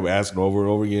 She kept asking over and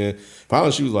over again.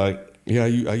 Finally, she was like, yeah,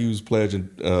 I use pledge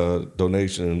and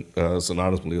donation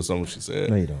synonymously or something, she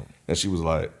said. No, you don't. And she was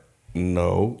like,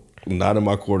 no, not in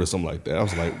my court or something like that. I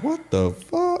was like, what the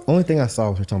fuck? Only thing I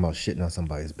saw was her talking about shitting on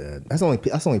somebody's bed. That's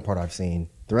the only part I've seen.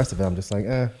 The rest of it, I'm just like,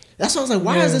 That's why I was like,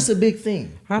 why is this a big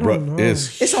thing? I don't know.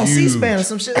 It's on C-SPAN or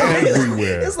some shit.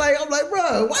 Everywhere. It's like, I'm like,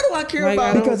 bro, why do I care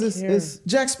about it? Because it's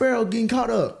Jack Sparrow getting caught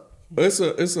up. It's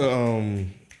a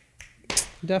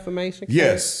defamation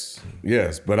case?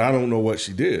 Yes, but I don't know what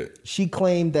she did. she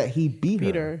claimed that he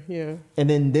beat her. Yeah. And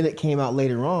then it came out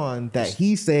later on that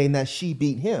he's saying that she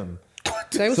beat him.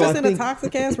 They was So just I in a think-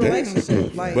 toxic ass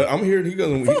relationship. Like, But I'm hearing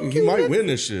he might win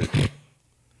this shit.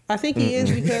 I think he is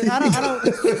because I don't.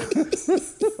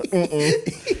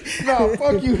 No,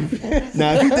 fuck you.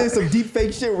 Now, if he did some deep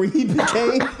fake shit where he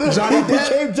became Johnny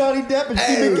Depp and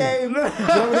she became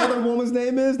whatever the other woman's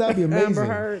name is, that'd be amazing. Amber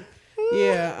Heard.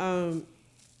 Yeah.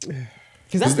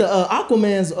 Because that's the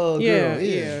Aquaman's girl. Yeah.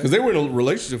 Because they were in a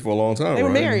relationship for a long time. They were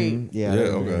right? married. Yeah. Yeah.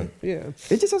 Okay. Yeah.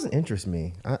 It just doesn't interest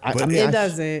me. I mean, It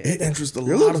doesn't. It interests a It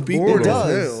lot looks of people. boring It as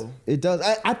does. hell. It does.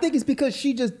 I think it's because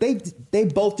they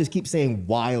both just keep saying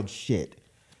wild shit.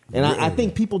 And I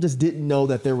think people just didn't know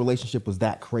that their relationship was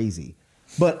that crazy.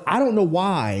 But I don't know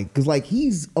why, because like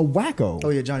he's a wacko. Oh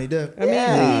yeah, Johnny Depp. I mean,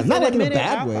 Yeah, he's not an like in a admitted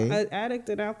bad way. An addict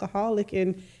and alcoholic,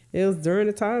 and it was during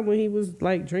the time when he was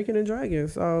like drinking and drugging.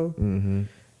 So,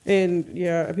 and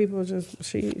yeah, people just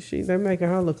they're making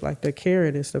her look like the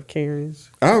Karenest of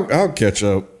Karens. I'll catch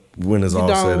up when it's all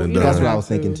said and you done. That's what I have was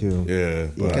thinking too. Yeah.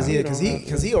 Because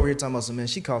but- he over here talking about some man.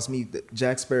 She calls me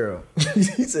Jack Sparrow.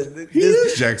 He said He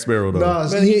is Jack Sparrow though. No,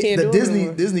 But he can't do it Disney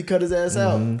anymore. Disney cut his ass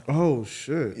out. Oh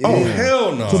shit. Oh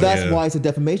hell no. So that's yeah. why it's a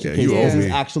defamation Yeah, case. you owe Because me.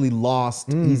 he's actually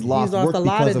lost. He's lost He's lost work a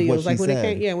lot because of of what deals. she Like when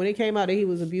said. when it came out that he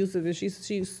was abusive, and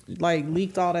she's like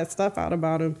leaked all that stuff out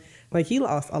about him. Like he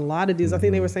lost a lot of deals. I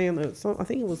think they were saying that I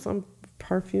think it was some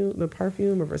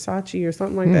perfume or Versace or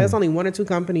something like that. It's only one or two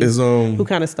companies who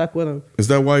kind of stuck with him. Is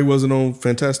that why he wasn't on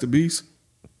Fantastic Beasts?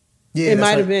 Yeah, It that's might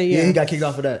right. have been, yeah. he got kicked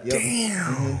off of that. Yep.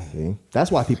 See?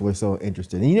 That's why people are so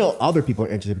interested. And other people are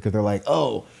interested because they're like,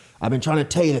 oh, I've been trying to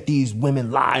tell you that these women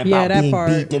lie about that being part.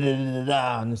 beat. Da, da, da, da,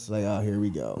 da. And it's like, oh, here we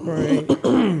go. Right.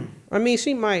 I mean,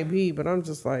 she might be, but I'm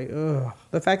just like, ugh.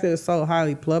 The fact that it's so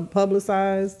highly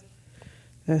publicized,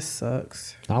 that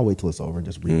sucks. I'll wait till it's over and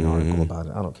just read an article about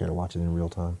it. I don't care to watch it in real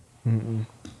time. I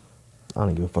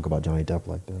don't give a fuck about Johnny Depp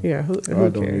like that. Yeah, who I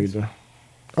don't cares? either.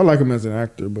 I like him as an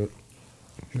actor, but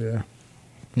yeah.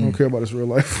 I don't care about his real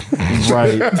life.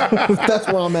 Right. That's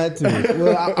where I'm at too.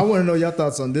 Well, I want to know your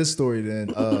thoughts on this story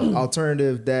then.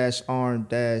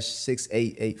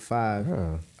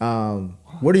 Alternative-arm-6885.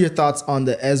 What are your thoughts on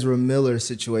the Ezra Miller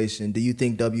situation? Do you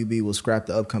think WB will scrap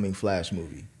the upcoming Flash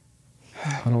movie?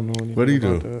 I don't know anything What do you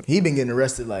about do? that. He been getting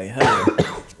arrested like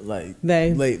hella, like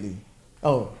They. lately.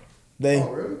 Oh, they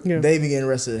Yeah. they been getting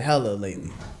arrested hella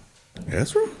lately.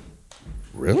 Ezra? He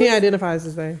Really? identifies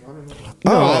as they.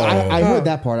 No, I heard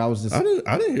that part. I was just I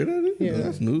didn't hear that. Yeah.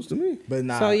 That's news to me. But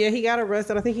nah. So yeah, he got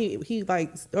arrested. I think he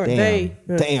like or damn. they.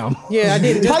 Damn. Yeah, I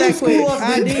did. Just How you that quick. school us, I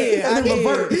man? did. And I then did.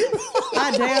 revert.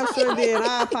 I damn sure did.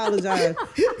 I apologize.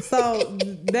 So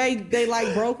they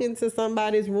like broke into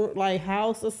somebody's like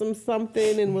house or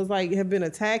something and was like have been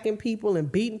attacking people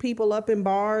and beating people up in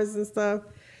bars and stuff.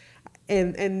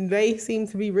 And they seem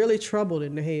to be really troubled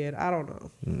in the head. I don't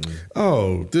know.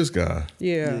 Oh, this guy.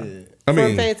 Yeah. I mean-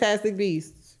 From Fantastic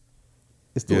Beasts.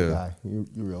 It's still Yeah. a guy. You're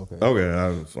real okay. Okay, I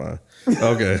was fine.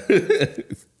 Okay.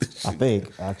 I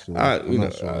think actually. I'm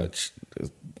not sure.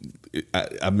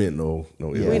 I meant no ill.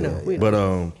 We know, we But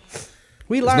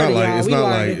We it's learned not like y'all. it's We not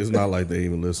like learned. it's not like they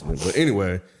even listening. But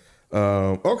anyway,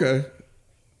 okay.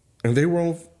 And they were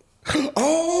on.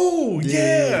 Oh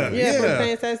yeah, Yeah, from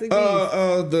Fantastic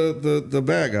the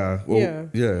bad guy. Well,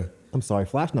 yeah. I'm sorry.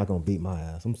 Flash not gonna beat my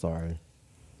ass. I'm sorry.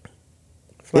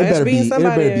 Flash beating It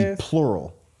somebody better ass. be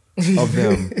plural of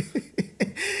them.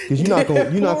 Because you're not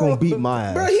gonna beat my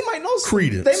ass. bro, he might know some.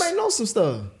 Credence. They might know some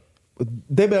stuff.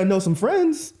 They better know some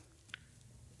friends.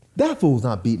 That fool's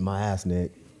not beating my ass,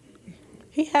 Nick.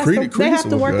 He has Creed- to, they Creedence have to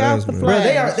was work your out ass, the man.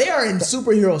 Flash. Bro, they are in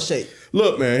superhero shape.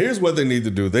 Look, man. Here's what they need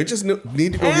to do. They just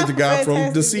need to go get the guy from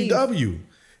the Fantastic CW.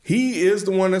 He is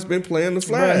the one that's been playing the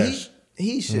Bro, Flash.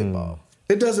 he shitball.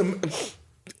 It doesn't.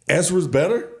 Ezra's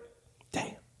better.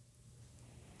 Damn.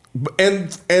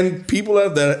 And people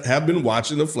that have been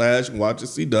watching the Flash and watching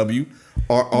CW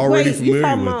are already Wait, you familiar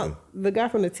talking with about him. the guy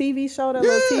from the TV show, that Yeah.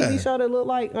 little TV show that looked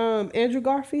like Andrew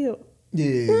Garfield?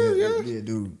 Yeah,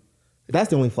 dude. That's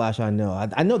the only Flash I know.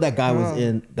 I know that guy was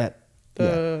in that.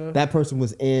 That person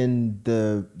was in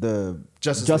the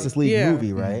Justice League Yeah.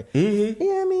 movie, right? Mm-hmm.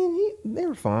 Yeah, I mean they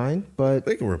were fine, but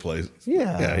They can replace.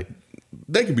 Yeah.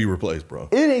 They can be replaced, bro.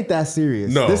 it ain't that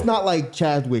serious. No. It's not like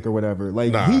Chadwick or whatever.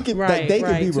 Like Nah. he can, Right, they can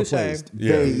be right, touche. replaced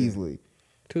Yeah. very easily.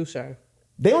 Touche.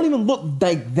 They don't even look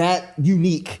like that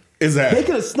unique. Exactly. They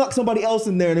could have snuck somebody else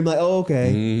in there and they'd be like, oh,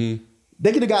 okay. Mm-hmm.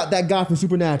 They could have got that guy from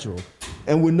Supernatural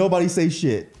and would nobody say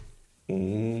shit.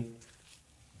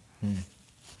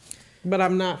 But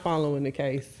I'm not following the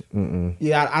case.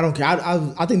 Yeah, I don't care.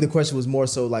 I think the question was more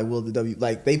so like, will the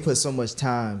like they put so much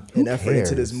time and effort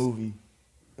into this cares? movie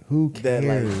Who that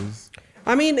like cares?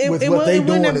 I mean, it with what they wouldn't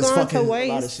doing have is gone fucking to a lot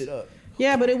of waste. shit up.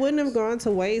 Yeah, but it wouldn't have gone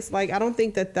to waste. Like, I don't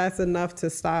think that that's enough to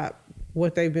stop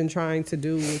what they've been trying to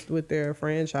do with their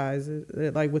franchises,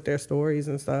 like with their stories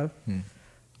and stuff.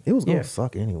 It was gonna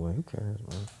suck anyway. Who cares,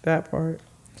 man? That part.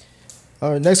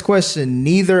 All right, next question.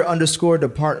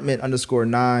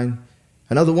 Neither_department_9.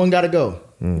 Another one gotta go.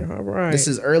 All right. This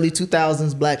is early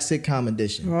 2000s black sitcom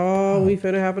edition. Oh, we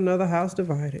finna have another house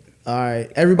divided. All right,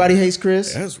 Everybody Hates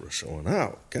Chris. Ezra showing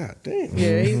out. God damn.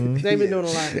 Yeah, they've been doing a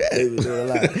lot. They been doing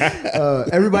a lot.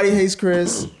 Everybody Hates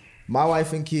Chris, My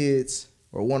Wife and Kids,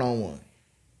 or One on One.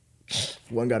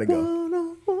 One gotta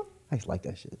go. I used to like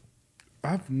that shit.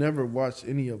 I've never watched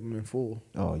any of them in full.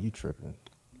 Oh, you tripping?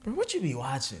 Bro, what you be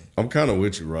watching? I'm kind of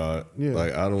with you, Rod. Yeah.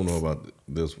 Like, I don't know about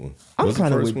this one. I'm What's the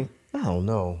kind of first with. one? I don't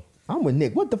know. I'm with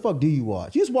Nick. What the fuck do you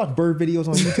watch? You just watch bird videos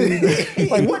on YouTube?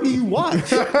 Like, what do you watch?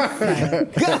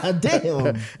 God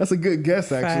damn. That's a good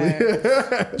guess, actually.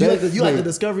 You like the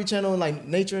Discovery Channel and like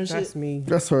nature and shit? That's me.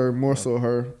 That's her, more so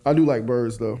her. I do like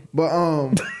birds though, but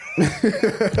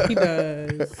He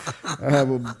does. I have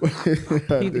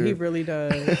a. He really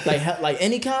does. Like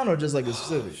any kind or just like a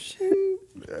specific?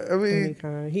 I mean, Any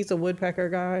kind. He's a woodpecker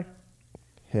guy.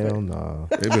 Hell nah.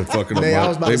 They've been fucking up Man, I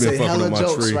was about my, to they've say been fucking hella up my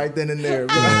jokes tree. right then and there,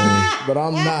 but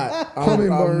I'm not. I'm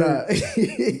not.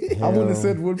 I wouldn't have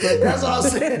said woodpecker. That's what I'm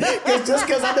saying. Just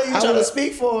because I know you trying to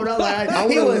speak for him, I was like,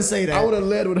 he wouldn't say that. I would have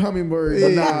led with hummingbird,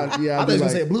 but nah, yeah, I thought I do you were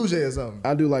like. say a blue jay or something.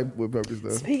 I do like woodpeckers though.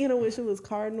 Speaking of which, it was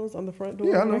cardinals on the front door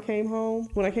Yeah, I when know. I came home.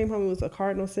 When I came home, it was a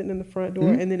cardinal sitting in the front door,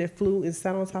 and then it flew and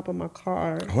sat on top of my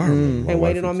car Oh, I remember my and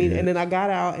waited wife on me. kid. And then I got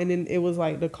out, and then it was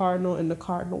like the cardinal and the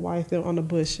cardinal wife they're on the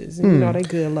bushes. And you know, they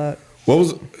good luck. What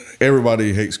was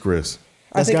Everybody Hates Chris?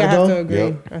 I think I gotta have go? to agree.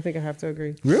 Yep. I think I have to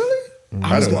agree. Really?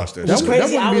 I didn't watch that. That's shit.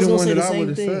 crazy. That I wouldn't be was the gonna one say that the I same would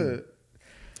have thing.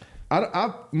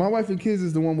 said. My Wife and Kids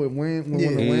is the one with one of the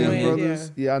Wayans Wayans,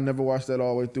 brothers. Yeah, I never watched that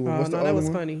all the way through. Oh, What's the no, other that was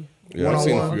one? funny. Yeah, I've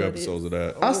seen a One-on-one. few episodes of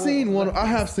that. I seen one. I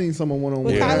have seen some on One-on-One.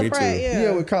 With Yeah, Tyler me Pratt, too. yeah.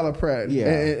 Yeah, with Kyla Pratt. Yeah.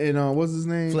 and what's his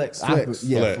name? Flex. Flex.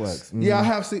 Yeah, Flex. Flex. Yeah, I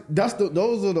have seen. Those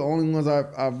are the only ones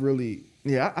I've really.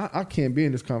 Yeah, I can't be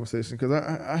in this conversation because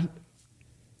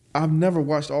I've never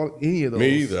watched any of those. Me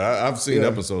either. I've seen Yeah.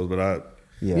 episodes, but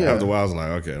Yeah. after a while I was like,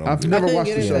 okay. I'm I've good. never I couldn't watched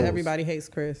get the into shows. Everybody Hates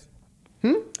Chris.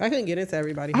 I couldn't get into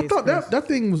Everybody I Hates thought Chris. that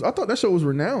thing was. I thought that show was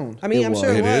renowned. I mean, It I'm sure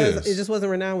it was. was. It It just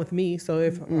wasn't renowned with me. So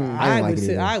if I didn't like would it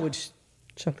sit, either. I would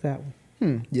chuck that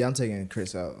one. Yeah, I'm taking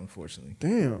Chris out, unfortunately.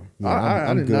 Damn. Yeah, I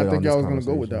I'm did good not on think this y'all was gonna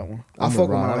go with that conversation. one. I fuck with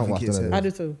Ron, My I Wife don't and watch Kids. none of I that.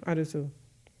 do too. I do too.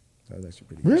 That was actually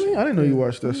pretty good. Really? I didn't know you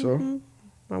watched that show.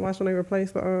 I watched when they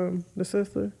replaced the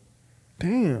sister.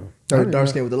 Damn. Dark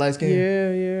skin with the light skin?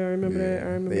 Yeah, I remember that. I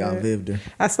remember They that. outlived her.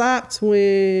 I stopped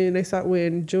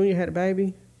when Junior had a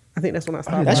baby. I think that's when I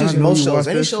stopped. That's I usually didn't know most you shows. watched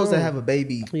Any that shows that show. have a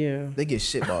baby, Yeah. they get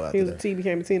shit ball after He that.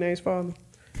 became a teenage father.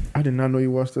 I did not know you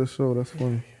watched that show. That's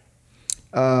funny.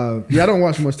 Yeah, I don't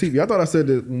watch much TV. I thought I said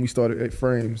that when we started at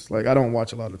Frames. Like, I don't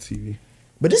watch a lot of TV.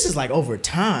 But this is like over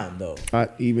time, though.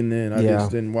 Even then, I Yeah.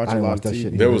 just didn't watch I a didn't lot watch of that TV.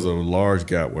 shit There was a large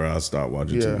gap where I stopped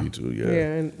watching Yeah. TV too. Yeah,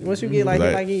 Yeah. and once you get like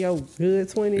Like- in your good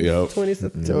 20s, Yep. 20s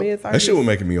to mid 30s. That shit was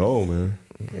making me old, man.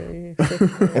 Yeah. And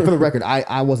for the record,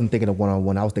 I wasn't thinking of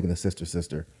One-on-One. I was thinking of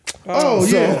Sister. Oh,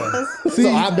 yeah. See, So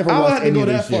I've never I would watched have to any go of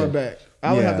that this far shit. back.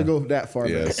 I would Yeah. have to go that far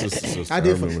Yeah, back. sister. I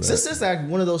did. remember that. This is like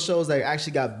one of those shows that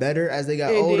actually got better as they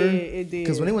got It older. did, it did.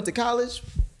 Because when they went to college,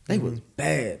 they was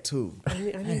bad too. I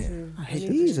need to.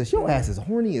 Jesus, your ass is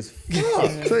horny as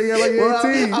fuck. So yeah, like Well,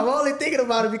 18. I'm only thinking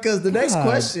about it because the next God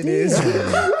question is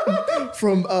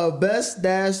from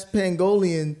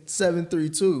Best-Pangolian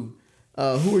 732.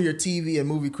 Who are your TV and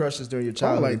movie crushes during your I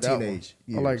childhood like and that teenage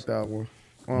one. years? I like that one.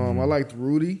 I liked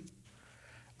Rudy.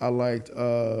 I liked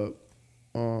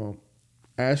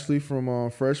Ashley from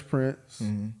Fresh Prince.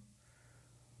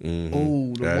 Mhm.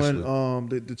 Oh, the Ashley. one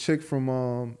the chick from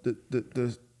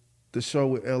the show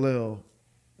with LL.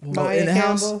 Maya In the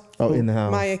House? Campbell. Oh, In the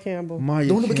House. Maya Campbell. Maya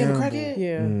The one that became a Campbell.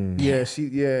 crackhead? Yeah.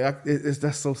 Yeah,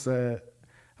 that's so sad.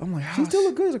 I'm like, She still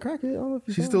look good as a crackhead. I don't know if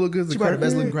you She saw still look good as a She probably the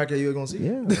best looking crackhead? crackhead you ever gonna see. it.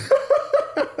 Yeah.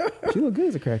 She look good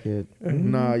as a crackhead.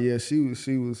 Nah, yeah, she was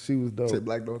dope. Say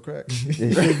black don't crack.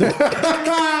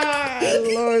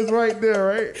 Lord's right there,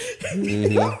 right?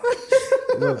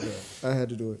 I had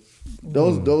to do it.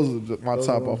 Those are my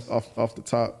top off the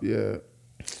top. Yeah.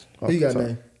 Off Who you the got, top.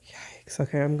 man? Yikes.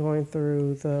 Okay, I'm going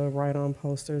through the right-on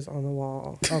posters on the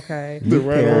wall. Okay. The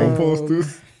right on Um,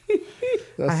 posters.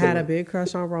 I had a big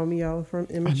crush on Romeo from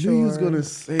I Immature. knew you was gonna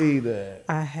say that.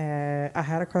 I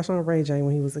had a crush on Ray J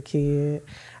when he was a kid.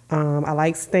 I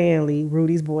liked Stanley,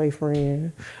 Rudy's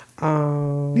boyfriend.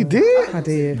 You did? I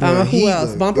did. Bruh, Who he else?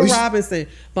 was- Bumper Robinson.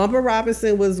 Bumper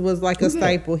Robinson was like a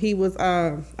staple. He was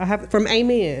I have from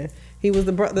Amen. He was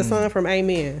the son from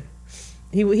Amen.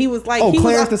 He was like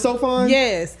Clarence was, the Sofon?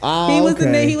 Yes. Oh, he was the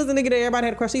okay. he was the nigga that everybody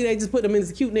had a crush. They just put him in as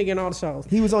a cute nigga in all the shows.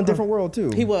 He was on Different World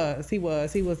too. He was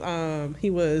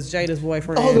Jada's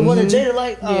boyfriend. Oh, the one that Jada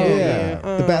liked. Oh,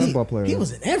 Yeah. The basketball player. He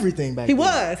was in everything back He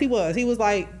then. was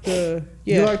like the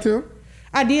yeah. You liked him?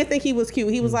 I did think he was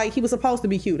cute. He was like he was supposed to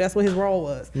be cute. That's what his role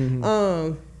was. Who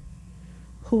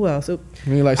else?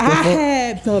 You like I Steph?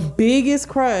 had the biggest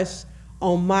crush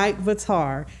on Mike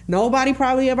Vitar. Nobody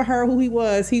probably ever heard who he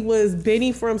was. He was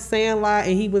Benny from Sandlot,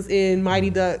 and he was in Mighty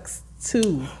Ducks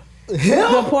 2.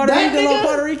 The Puerto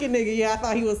Rican nigga. Yeah, I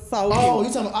thought he was so cute. Oh, I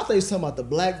thought you was talking about the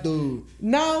black dude.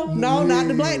 No, not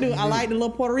the black dude. I like the little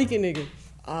Puerto Rican nigga.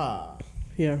 Ah.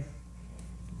 Yeah.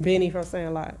 Benny from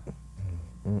Sandlot.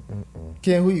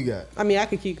 Ken, who you got? I mean, I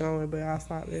could keep going, but I'll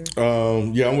stop there.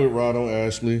 Yeah, I'm with Rod on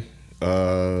Ashley,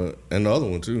 and the other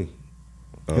one too.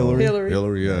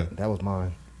 Hillary, yeah. That was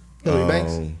mine. Hillary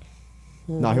Banks?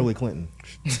 No, Hillary Clinton.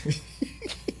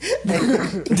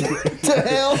 The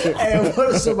hell? And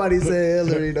what if somebody said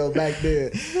Hillary though back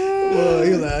then? Well,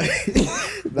 you like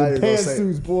not even gonna say.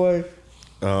 Pantsuits, boy.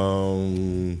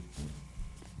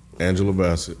 Angela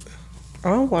Bassett.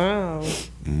 Oh, wow.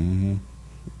 Mm-hmm.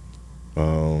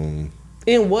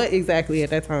 In what exactly at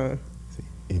that time?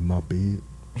 In my bed.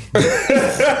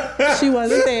 She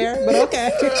wasn't there, but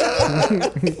okay.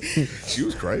 She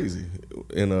was crazy.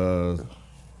 And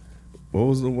what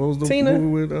was the Tina?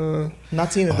 movie with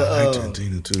Not Tina. I liked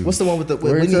Tina too. What's the one with the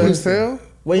Wait Whitney till Houston? exhale?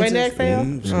 Wait to exhale?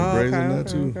 She was Oh, crazy okay, in that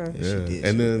okay, too. okay. Yeah. She did,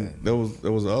 And she then did. there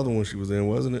was the other one she was in,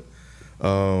 wasn't it?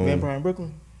 Vampire in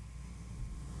Brooklyn.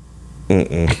 I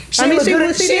mean,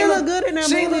 she did look good in that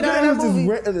she movie. looked though. good in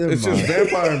that movie. It's just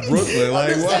Vampire in Brooklyn.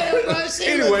 Like what? She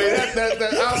Anyway,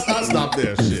 I'll stop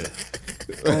there. Shit.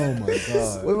 Oh my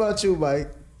god. What about you,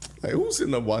 Mike? Like who's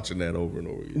sitting up watching that over and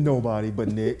over again? Nobody but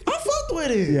Nick. I fucked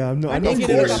with it. Yeah, I know. did get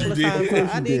it a course couple of you times. did.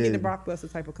 I did get the did.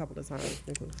 blockbuster type a couple of times.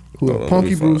 Who? Hold on,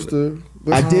 Punky let me find Brewster.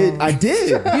 I did. You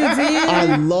did?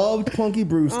 I loved Punky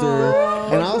Brewster,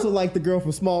 and I also liked the girl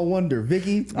from Small Wonder,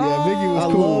 Vicky. Yeah, Vicky was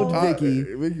I cool. loved Vicky.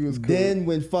 Vicky was cool. Then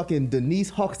when fucking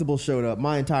Denise Huxtable showed up,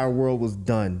 my entire world was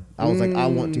done. I was like, I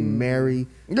want to marry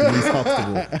Denise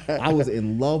Huxtable. I was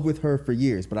in love with her for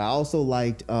years, but I also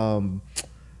liked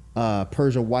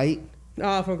Persia White.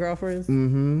 Oh, from Girlfriends?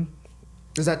 Mm-hmm.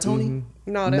 Is that Tony?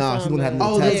 No, that's She wouldn't have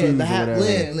Oh, tattoos yeah, or the half whatever.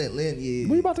 Lynn. What are you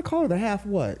Yeah. about to call her? The half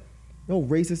what? No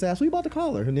racist ass. What are you about to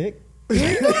call her, Nick? No,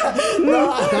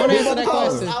 Don't answer that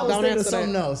question. I was Don't thinking of answer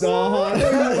something that. else.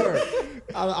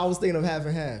 I was thinking of half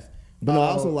and half. But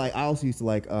no, I also used to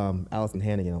like Allison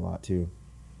Hannigan a lot too.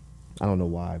 I don't know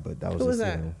why, but that was Who just, was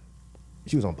that? you know,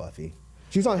 she was on Buffy.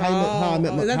 She was on How I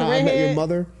Met is that the How I Met Your redhead?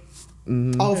 Mother.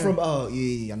 Oh, from yeah, I know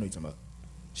what you're talking about.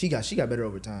 She got better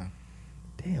over time.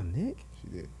 Damn, Nick. She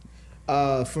did.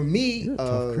 For me, You're a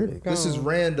tough critic. this is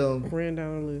random. Ran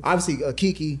down the list. Obviously,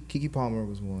 Kiki Palmer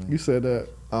was one. You said that.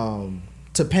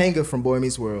 Topanga from Boy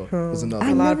Meets World was another. I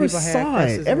A lot of never people had saw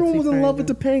crushes it. on Everyone was in love with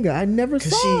Topanga. Topanga. I never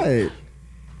 'Cause saw she- it.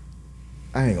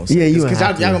 I ain't gonna say Yeah, you because don't y'all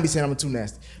have to. gonna be saying I'm too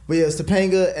nasty. But yeah, it's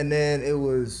Topanga, and then it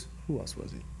was who else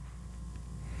was it?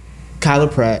 Kyla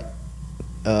Pratt,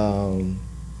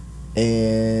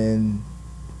 and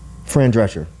Fran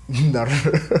Drescher.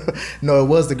 no, it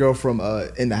was the girl from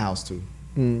In the House too.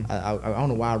 I don't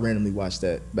know why I randomly watched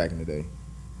that back in the day.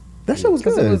 That show was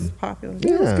Because good. it was popular.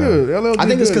 Yeah, it was good. LL I did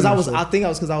think it's good because in I that was. show. I think I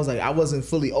was because I was like I wasn't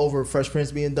fully over Fresh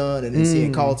Prince being done and then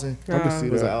seeing Carlton. I can see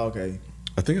It was that. like, oh, okay.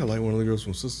 I think I like one of the girls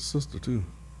from Sister too.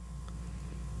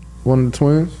 One of the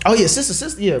twins. Oh yeah,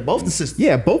 sister. Yeah, both the sisters.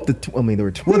 Yeah, both the. I mean, there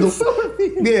were twins.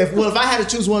 Yeah. Well, if I had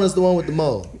to choose one, it's the one with the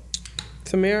mole.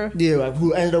 Tamara? Yeah, like,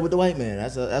 who ended up with the white man.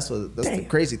 That's the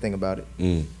crazy thing about it.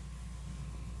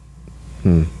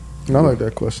 I like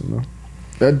that question though.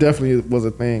 That definitely was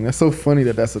a thing. That's so funny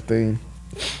that that's a thing.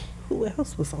 Who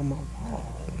else was on my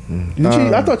wall?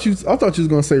 I thought you was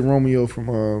gonna say Romeo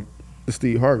from the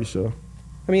Steve Harvey show.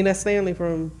 I mean, that's Stanley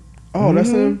from, Oh, that's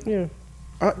him. yeah,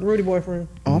 I- Rudy boyfriend.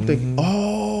 Oh, I'm thinking.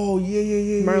 Oh,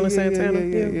 yeah. Merlin yeah, Santana.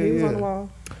 Yeah, He was on the wall.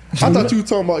 I thought you were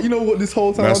talking about. You know what? This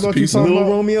whole time I thought you were Masterpiece. talking Little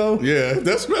about. Romeo. Yeah,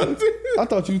 that's what I'm thinking. I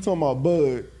thought you were talking about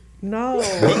Bud. No.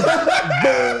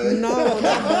 No,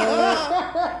 not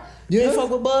Bud. You ain't fuck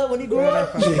with Bud when he grew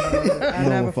up. I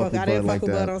never fuck fuck. with I didn't Bud like fuck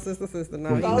with that. Bud on Sister. No,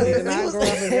 Oh, he did not grow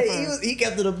up in hip hop. he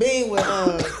kept it a bean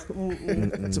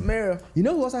with Tamara. You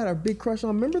know who else I had a big crush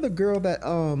on? Remember the girl that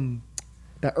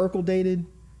Urkel dated?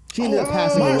 She ended up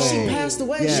passing away. She passed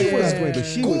away. Yeah, she was passed away, but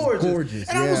she was gorgeous.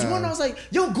 And I was yeah. wondering, I was like,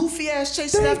 yo, goofy ass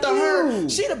chasing Thank after her. you.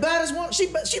 She the baddest one. She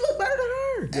looked better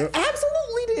than her.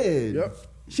 Absolutely did. Yep.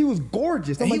 She was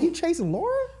gorgeous. I'm And like, he- you chasing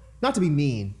Laura? Not to be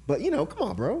mean, but you know, come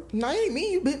on, bro. No, I ain't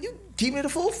mean you keeping it a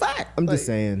full fact. I'm just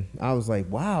saying. I was like,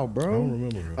 wow, bro. I don't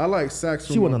remember her. I like Sax.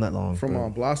 She wasn't on that long, from but-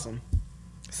 Blossom.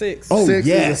 6. Oh, Six,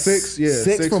 yes. is it 6? Yeah, Six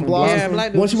Six from from Blossom. Yeah,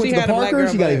 black Once she dude. went She to the had a black Parker,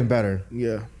 girl she got butt. even better.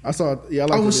 Yeah, I saw. Yeah, I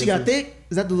like. Oh, when she got thick?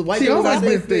 Is that the white She girl? always That's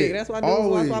been thick? thick. That's why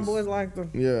Always. boys liked her.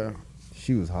 Yeah,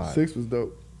 She was hot. 6 was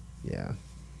dope. Yeah.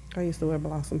 I used to wear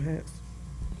Blossom hats.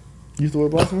 You used to wear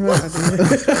Blossom hats?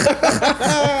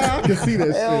 I can see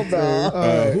that shit.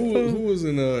 Man. Who was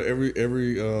in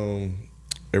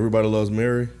Everybody Loves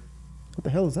Mary? What the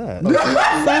hell is that? Something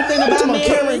about Mary.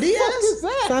 Cameron Diaz?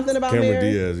 Something about Cameron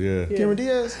Mary. Diaz, yeah. Cameron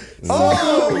Diaz?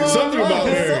 Something about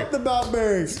Mary. Something about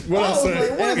Mary. What I say?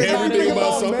 Everything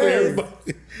about something. Everybody.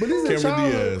 But these are Cameron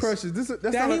childhood Diaz. crushes. That's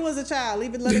That not he was a child.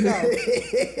 Leave it, let it go.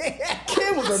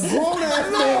 Kim was a grown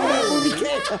ass man when that movie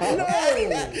came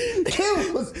out.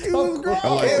 Kim was grown. I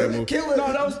like that movie. Kim was-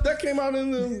 No, that came out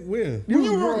in the when? You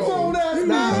were a grown ass Nah,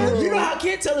 man. you know how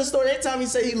Kid tell the story? Every time he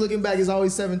say he looking back, he's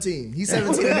always 17. He's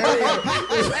 17 in every year.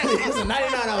 He was in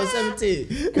 99, I was 17.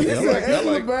 I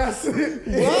like What?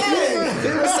 He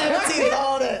was 17 and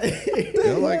all that.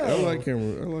 I like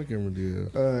Cameron Diaz.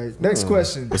 All right, next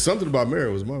question. But Something About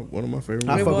Mary was one of my favorite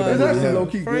I movies. fuck with that It's movie. actually yeah. low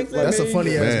key good. Franklin That's a Beans.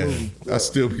 funny ass Man, movie. I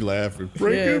still be laughing.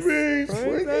 Yes.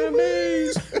 Franklin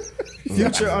Beans.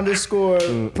 Future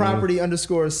 _ property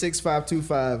 _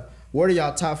 6525. What are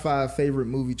y'all top 5 favorite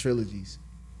movie trilogies?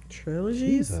 Trilogies?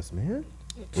 Jesus, man.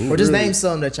 Or just name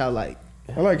some that y'all like.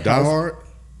 I like Die House. Hard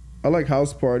I like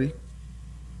House Party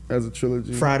as a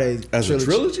trilogy. Friday as a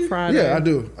trilogy? Friday. Yeah, I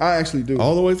do. I actually do.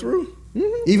 All the way through?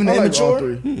 Even the I like all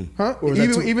immature? 3. Huh? Or is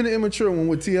that too- Even the immature one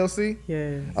with TLC.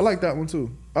 Yeah. I like that one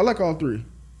too. I like all 3.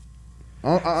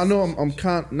 I know I'm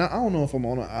kind. I don't know if I'm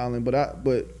on an island, but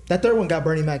That third one got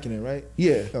Bernie Mac in it, right?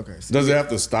 yeah. Okay. So Does it have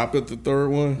to stop at the third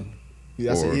one?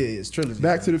 yeah, I said, Or- yeah, it's trilogy.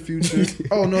 Back to the Future.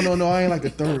 Oh no, I ain't like the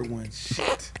third one.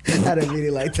 Shit. I didn't mean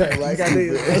it like that. Like I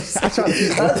did.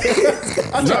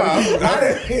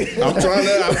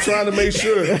 I'm trying to make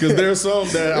sure because there's some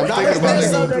that I'm thinking about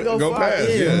there's some that that go far. past.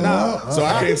 Yeah. Nah. So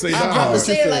I can't say Die I'm Hard. just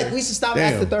saying, like, we should stop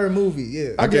Damn. after the third movie. Yeah.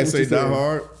 I get can't what say you're Die saying.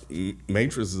 Hard.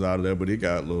 Matrix is out of there, but it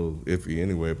got a little iffy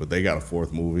anyway. But they got a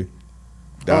fourth movie.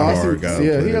 Die I see. Hard got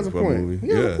Yeah, a he has a movie. point. He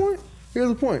has a point. He has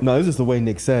a point. No, it's just the way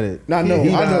Nick said it. Nah, no,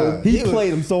 He- I know. He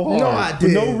played him so hard. No, I for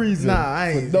did. no reason. Nah, I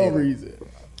ain't. For no reason.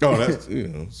 Oh, that's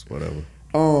it's whatever.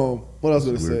 What else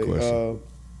That's was I a weird say? question.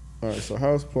 All right, so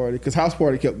House Party, because House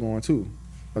Party kept going too.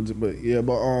 I was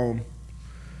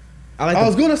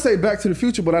gonna say Back to the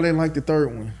Future, but I didn't like the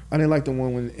third one. I didn't like the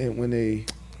one when they.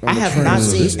 I have not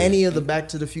seen any of the Back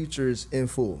to the Futures in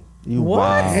full. You What?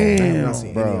 wow. I have not seen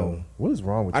any of Bro, them. what is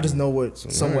wrong with I you? just know what I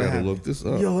somewhere gotta happened. look this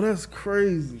up. Yo, that's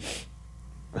crazy.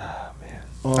 I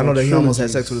know that he almost had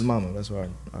sex with his mama. That's what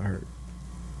I heard.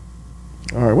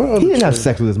 All right, what other? He didn't have trilogy?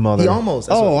 sex with his mother. He almost,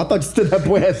 that's Oh, what- I thought you said that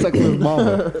boy had sex with his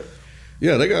mama.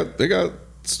 Yeah, they got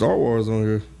Star Wars on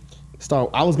here.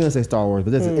 I was gonna say Star Wars,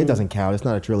 but it doesn't count. It's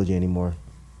not a trilogy anymore.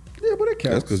 Yeah, but it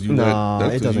That's counts. because you Nah,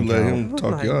 let it doesn't let count. him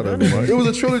talk Oh you my out of it, right? It was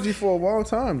a trilogy for a long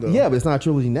time though. Yeah, but it's not a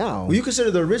trilogy now. Well, you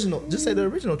consider the original. Just say the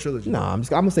original trilogy. Nah, I'm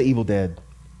gonna say Evil Dead.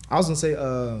 I was gonna say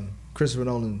Christopher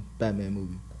Nolan Batman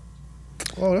movie.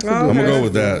 Oh, that's a Oh, I'm good gonna one. go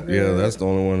with that. Yeah, that's the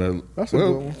only one that. That's a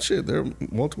good one. Shit, there are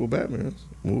multiple Batman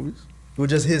movies. Well,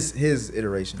 just his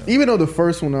iteration of it. Even though the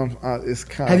first one, it's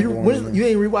kind Have of. you? You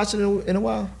ain't rewatching it in a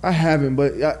while? I haven't,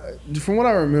 but from what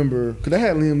I remember, because I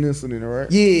had Liam Neeson in it,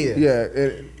 right?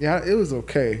 Yeah. It was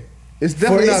okay. It's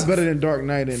definitely it's- not better than Dark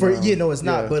Knight. And, No, it's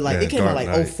not. yeah. But like, Yeah, it came out Dark like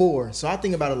Knight. 04. So I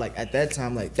think about it like at that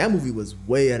time, like that movie was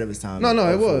way ahead of its time. No,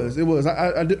 like, it 04. was. It was.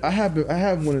 I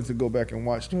have wanted to go back and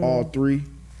watch all 3,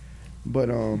 but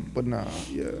nah,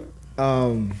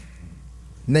 yeah.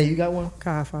 Nate, you got one?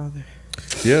 Godfather.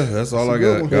 Yeah, that's all I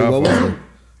good got. one. Godfather.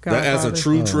 That as a Godfather.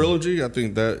 true trilogy, I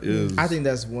think that is. I think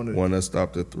that's one that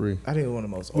stopped at 3. I think one of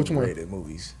the most Which one? overrated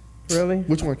movies. Really?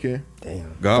 Which one, Ken?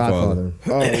 Damn. Godfather.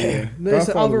 Oh yeah, This is an Godfather was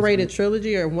overrated good.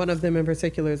 trilogy, or one of them in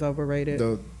particular is overrated?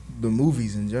 The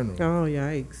movies in general. Oh,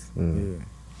 yikes. Yeah.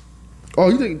 Oh,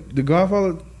 you think the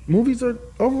Godfather movies are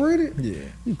overrated? Yeah.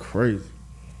 You crazy?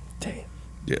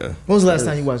 Yeah. When was the last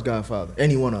time you watched Godfather?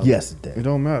 Any one of them? Yes, It Dad.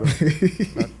 don't matter.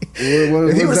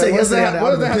 If he would say yes, What does that have to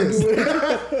I'm do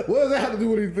with? What does that have to do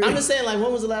with anything? I'm just saying, like,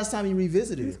 when was the last time you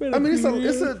revisited it? I mean,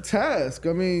 it's a task.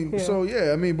 I mean, so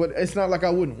yeah. I mean, but it's not like I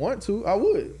wouldn't want to. I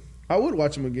would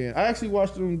watch them again. I actually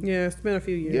watched them. Yeah, it's been a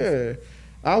few years.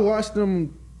 Yeah, I watched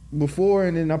them before,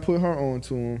 and then I put her on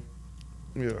to them.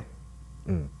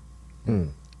 Yeah.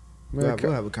 Man,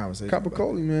 We'll have a conversation. about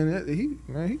Capicoli,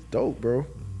 man, he's dope, bro. it.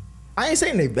 I ain't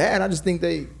saying they bad. I just think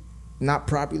they not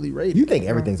properly rated. You think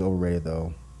everything's overrated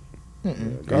though?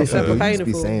 Except for You paying just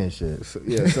be for. saying shit.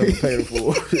 Yeah, something paid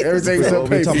for. Everything except We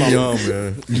paid talking for. about Young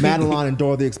man. Madeline and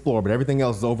Dora the Explorer, but everything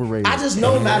else is overrated. I just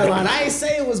know Madeline. I ain't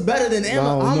say it was better than I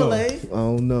don't know. I Amelie.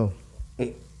 don't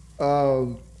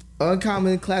know.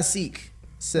 Uncommon Classique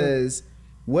says,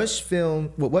 what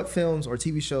films or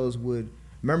TV shows would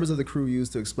members of the crew use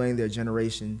to explain their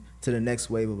generation to the next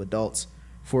wave of adults?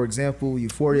 For example,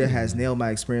 Euphoria has nailed my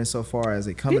experience so far as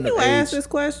a coming Didn't of you age. ask this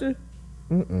question?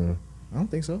 I don't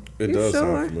think so. It You does sure?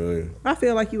 sound familiar. I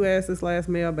feel like you asked this last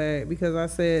mailbag because I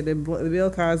said that Bill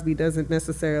Cosby doesn't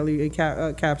necessarily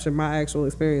capture my actual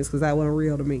experience because that wasn't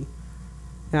real to me.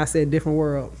 And I said different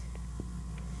world.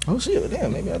 Oh shit!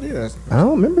 Damn, maybe I did ask. I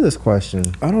don't remember this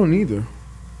question. I don't either.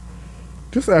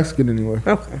 Just ask it anyway.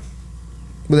 Okay.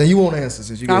 But then you won't answer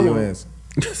since you I gave your won't. answer.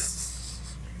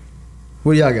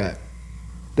 What do y'all got?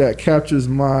 That captures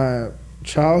my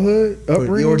childhood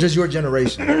upbringing Or just your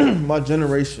generation? my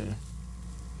generation.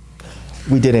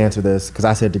 We did answer this because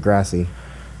I said Degrassi.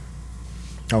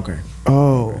 Okay.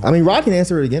 Oh, I mean, Rod can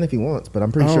answer it again if he wants, but I'm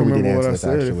I pretty don't sure we did remember what answer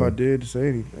I this said. actually. If I did say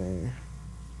anything,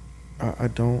 I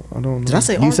don't know. Did I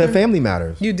say You said Arthur? Family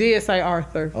Matters. You did say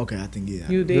Arthur. Okay, I think yeah.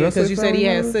 You Did I did because say you said he Family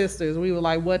had Matters? sisters. We were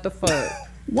like, what the fuck?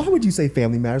 Why would you say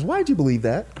Family Matters? Why did you believe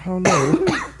that? I don't know.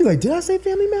 You're like, did I say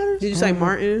Family Matters? Did you say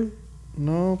Martin?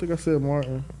 No, I don't think I said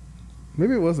Martin.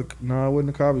 Maybe it was it wasn't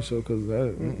a Cosby Show because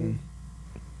that.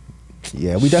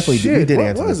 Yeah, we definitely did. We Shit, did what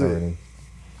answer was this it? already.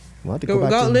 We'll have to Go back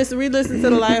to- re-listen to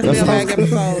the last That's mailbag what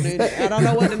episode. And I don't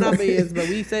know what the number is, but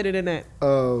we said it in that.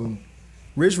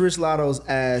 Rich Lotto's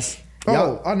ass.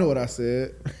 Oh, I know what I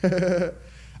said.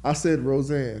 I said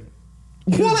Roseanne.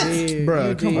 What?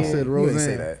 Bruh, come on. I said You didn't say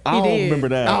Roseanne. that. I don't did. remember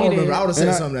that. I don't He remember. did. I would have said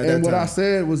And, something at and that what time. I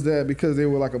said was that because they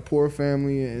were like a poor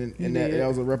family and that was a There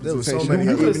was representation. so many.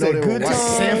 Even You could've though said they were Good white.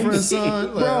 Times. Sanford and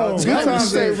Son. Bro, Good Good Times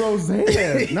say say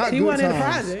Roseanne. Not He Good wasn't in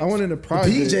Times. Projects. I went in the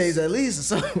projects. PJs at least or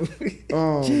something.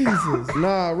 Jesus.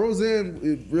 Nah, Roseanne.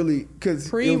 It really because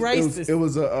Pre-racist. It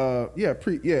was a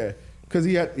because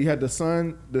he had the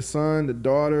son, the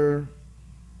daughter,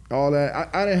 all that.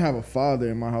 I didn't have a father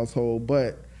in my household,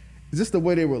 but just the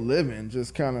way they were living,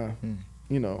 just kind of,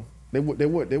 they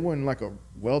weren't like a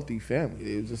wealthy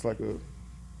family. It was just like a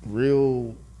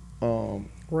real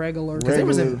Regular. There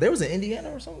was in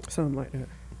Indiana or something. Something like that.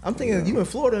 I'm thinking you in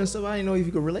Florida and stuff. I didn't know if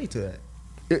you could relate to that.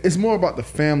 It's more about the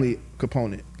family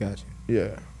component. Gotcha.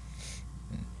 Yeah.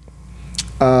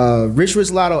 Rich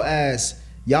Lotto asks,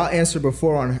 y'all answered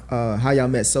before on how y'all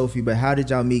met Sophie, but how did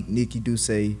y'all meet Nikki Duce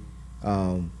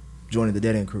joining the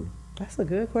Dead End Crew? That's a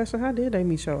good question. How did they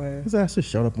meet your ass? His ass just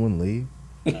showed up and wouldn't leave.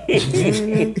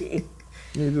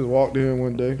 He just walked in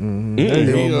one day.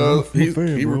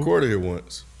 He recorded here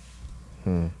once.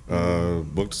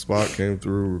 Booked a spot, came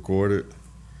through, recorded.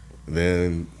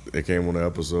 Then it came on the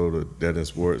episode of Dead End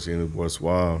Sports. He and his boy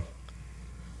Suave.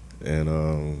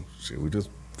 And we just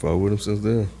followed with him since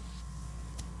then.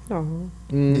 Oh,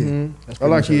 I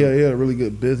like he had a really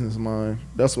good business mind.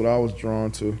 That's what I was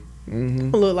drawn to.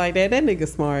 look like that. That nigga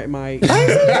smart, Mike.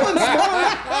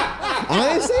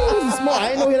 I ain't saying he was smart. I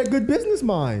didn't know he had a good business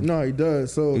mind. No, he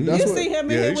does. So You that's what. see him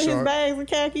in Yeah, here he's with his sharp. bags and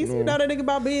khakis. You know that nigga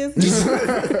about business.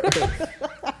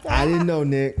 I didn't know,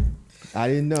 Nick. I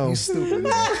didn't know. Stupid.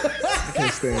 I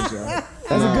can't stand y'all.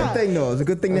 That's a good thing, though. It's a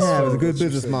good thing to have. It's a good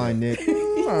business mind, Nick.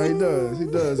 Nah, he does. He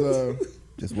does.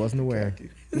 Just wasn't aware.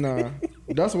 Nah,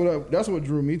 that's what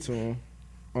drew me to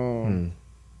him.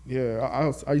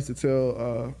 Yeah, I used to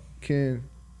tell Ken,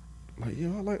 like,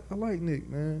 yo, I like Nick,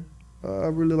 man. I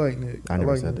really like Nick. I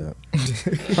never like said Nick.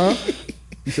 that. Huh?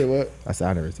 You said what? I said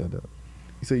I never said that.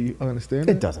 You say you understand?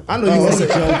 It doesn't. I know you want to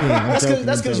say I'm joking.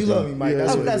 That's because you love me, Mike. Yeah,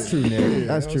 That's yeah. what That's true, Nick.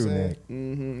 That's You know true, what I'm Nick.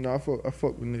 No, I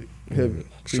fuck with Nick heavy.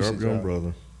 Sharp Appreciate young y'all.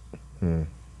 brother.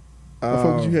 I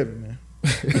fuck with you heavy, man.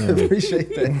 Appreciate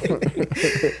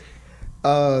that.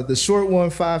 The short one,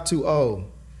 520.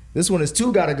 This one is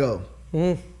two gotta go.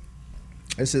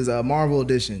 This is a Marvel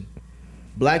edition.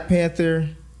 Black Panther,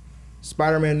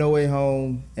 Spider-Man No Way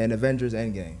Home, and Avengers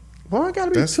Endgame. Why I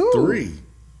gotta be That's two? 3.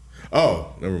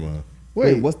 Oh, never mind.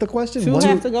 Wait, what's the question? Two What-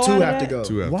 have to go Two out of have to that? go.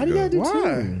 2 have Why to do you go. gotta do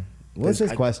Why? two? What's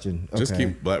his question? Just Okay.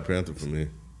 keep Black Panther for me.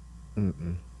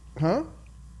 Huh?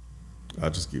 I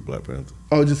just keep Black Panther.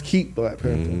 Oh, just keep Black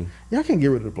Panther. Yeah, I can't get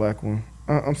rid of the black one.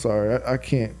 I'm sorry, I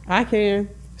can't. I can.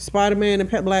 Spider-Man and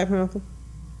Black Panther.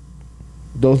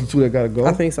 Those are two that gotta go.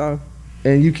 I think so.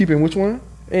 And you keeping which one?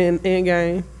 And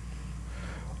Endgame.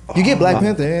 You get Black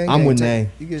Panther and I'm Endgame. with Nay.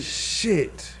 You get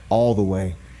Shit. All the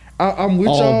way. I'm with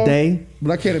All y'all day.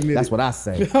 but I can't admit That's it. what I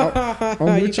say.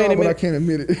 I'm You with y'all, can't but I admit- can't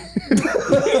admit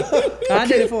it. I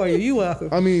did it for you. You welcome.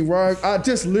 I mean, Ryan, I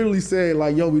just literally said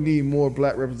like, yo, we need more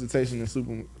black representation in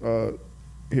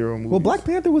hero movies. Well, Black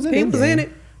Panther was in He Endgame. was in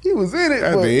it. He was in it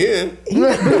At but- the end. He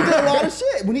did a lot of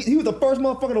shit. When he was the first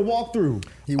motherfucker to walk through.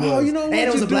 He was. Oh, you know what? And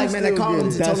it was You a black do man that still called get him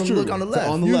it. to That's tell him to look true. on the So left.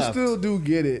 on the You left. still do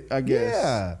get it, I guess.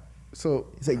 Yeah. So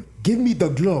He's like, give me the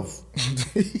glove.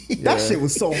 That shit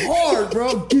was so hard,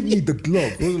 bro. Give me the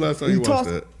glove. When was the last time He you watched tossed-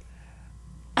 that?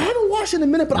 I haven't watched it in a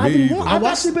minute, but Me I've either.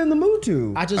 actually been in the mood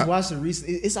to. I just watched it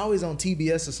recently. It's always on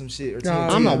TBS or some shit. Or TNT.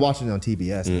 I'm not watching it on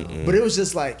TBS. Now. But it was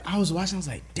just like I was watching. I was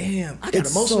like, damn, I got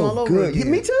It's emotional so all over good.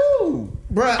 again. Me too.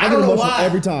 Bruh, I get don't know emotional why.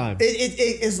 every time.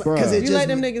 It's Bruh. because it You just let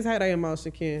them niggas have that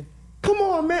emotion, Ken. Come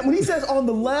on, man. When he says on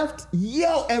the left,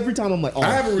 yell every time. I'm like, oh,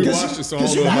 I haven't rewatched it, so I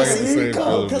don't know if I got the same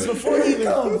feeling. Because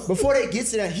before they get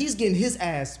to that, he's getting his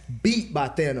ass beat by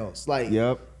Thanos. Like,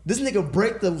 Yep. this nigga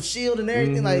break the shield and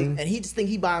everything. Like, and he just think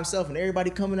he by himself, and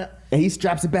everybody coming up. And he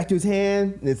straps it back to his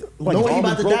hand. And it's like Knowing it's he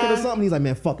almost about to broken die. or something. He's like,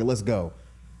 man, fuck it, let's go.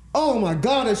 Oh my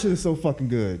god, that shit is so fucking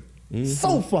good.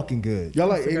 So fucking good. y'all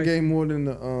like Endgame more than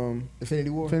the Infinity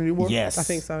War. Infinity War? Yes, I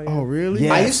think so. Yeah. Oh really?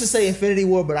 Yeah. I Yes. used to say Infinity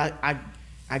War, but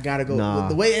I gotta go. Nah.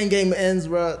 The way Endgame ends,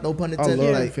 bro. No pun I intended.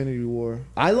 love like, Infinity War.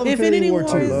 I love Infinity War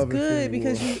too. is love good Infinity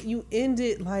because War. you end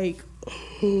it like,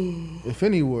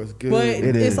 Infinity War is good. but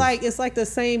It it's is. like the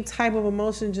same type of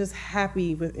emotion, just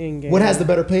happy with Endgame. what has the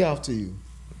better payoff to you?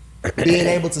 Being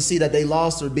able to see that they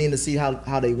lost, or being to see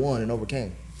how they won and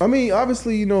overcame. I mean,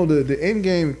 obviously, you know, the end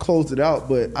game closed it out,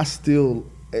 but I still,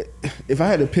 if I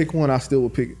had to pick one, I still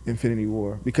would pick Infinity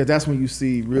War because that's when you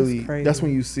see really, That's crazy. that's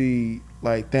when you see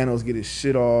like Thanos get his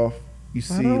shit off. You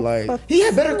see don't like fuck- He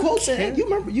had better quotes than you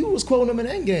remember. You was quoting him in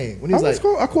Endgame when he was like,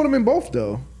 I quote him in both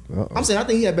though. I'm saying I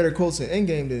think he had better quotes in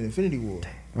Endgame than Infinity War.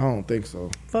 I don't think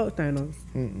so. Fuck Thanos.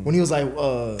 When he was like,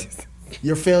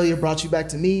 "Your failure brought you back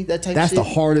to me." That type. That's of shit.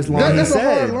 the hardest line That's he a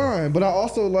hard said. line, but I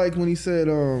also like when he said,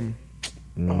 "Oh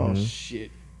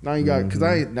shit." Now you got because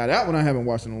now that one I haven't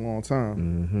watched in a long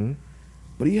time.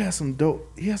 But he had some dope.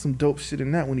 He had some dope shit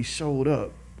in that when he showed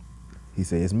up. He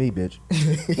said, "It's me, bitch."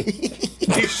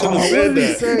 He should have said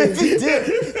that. He did.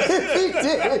 He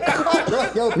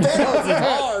did. Yo, Thanos is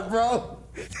hard, bro.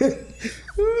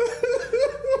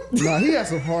 Nah, he had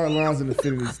some hard lines in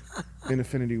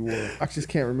Infinity War. I just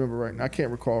can't remember right now. I can't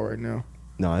recall right now.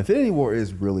 No, Infinity War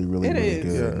is really, really, It really is.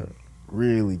 good. Yeah.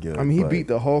 Really good. I mean, he but beat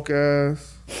the Hulk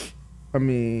ass. I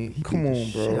mean, he come beat the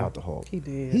on, bro. Shit out the Hulk. He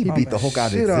did. He Oh, beat the man. Hulk out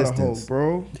of Shit out of existence, Hulk,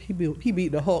 bro. He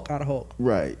beat the Hulk out of Hulk.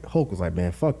 Right. Hulk was like,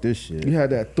 man, fuck this shit. You had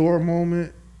that Thor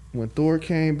moment when Thor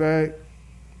came back.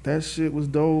 That shit was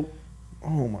dope.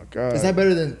 Oh my god. Is that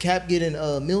better than Cap getting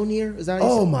Mjolnir? Is that? How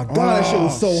you Oh say- my god, that shit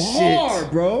was so shit.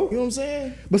 hard, bro. You know what I'm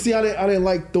saying? But see, I didn't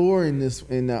like Thor in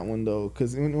that one though,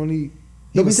 because when he,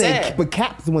 No, was saying, sad. but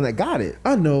Cap's the one that got it.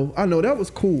 I know that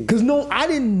was cool. Cause no, I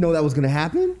didn't know that was gonna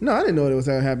happen. No, I didn't know it was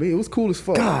that happy. It was cool as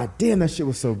fuck. God damn, that shit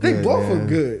was so good. They both man. are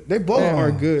good. They both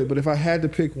are good. But if I had to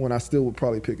pick one, I still would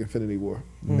probably pick Infinity War.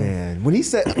 Man, when he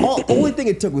said, only thing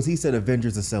it took was he said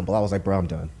Avengers Assemble. I was like, bro, I'm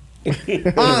done.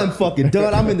 I'm fucking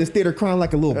done. I'm in this theater crying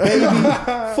like a little baby.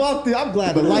 Fuck it. I'm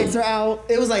glad the lights are out.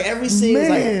 It was like every scene was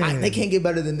Man. like, they can't get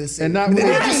better than this scene. And not And then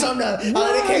when they they- do something else. They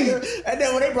can't get, and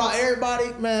then when they brought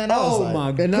everybody, man, I was Oh like, my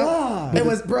and god. And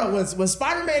when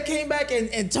Spider-Man came back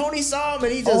and Tony saw him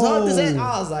and he just hugged his ass,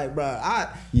 I was like, bruh,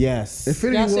 Yes.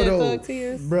 Infinity Y'all War shed though. thug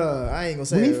tears. bruh, I ain't gonna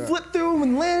say When he it, bruh. flipped through him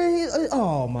and landed,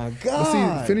 oh my But god.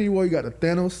 see, Infinity War, you got the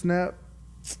Thanos snap.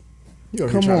 You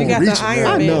Come on. You got reaching, the man. Iron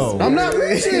I Man. know. snap. I'm not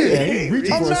reaching. He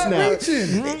reaching I'm for a not snap.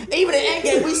 reaching. Even in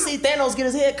Endgame, we see Thanos get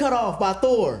his head cut off by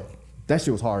Thor. That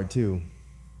shit was hard too.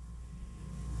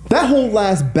 That whole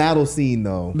last battle scene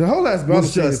though The whole last battle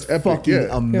was scene just is epic. fucking Yeah.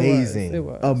 amazing. It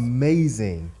was.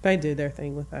 Amazing. They did their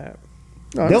thing with that.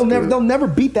 No, They'll that's good. they'll never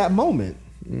beat that moment.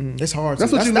 It's hard.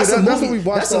 That's to- what you that's mean. a That's movie, what we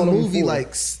watched That's a all of them movie for.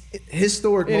 like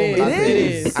historic It moment. is. I It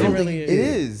think. is. I don't It really think It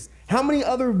is. How many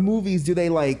other movies do they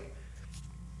like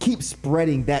keep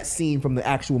spreading that scene from the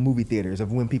actual movie theaters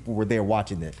of when people were there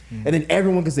watching it? And then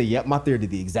everyone can say, yep, my theater did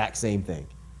the exact same thing.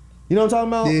 You know what I'm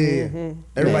talking about? Yeah.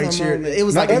 Everybody It was a cheered. moment. It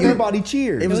was Like like everybody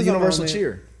cheered. It was a It was a universal moment.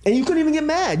 cheer. And you couldn't even get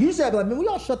mad. You just had to be like, man, we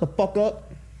all shut the fuck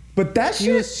up. But that shit,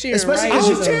 You was cheering, especially right? I was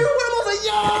as cheering you- with him. I was like,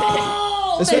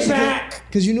 yo, they Especially back.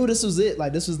 because you knew this was it.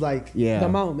 Like this was like Yeah. The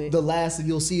moment. the last that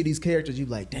you'll see of these characters. You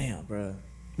like, damn, bro.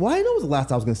 Well, I didn't know it was the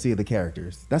last I was gonna see of the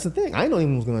characters. That's the thing. I didn't know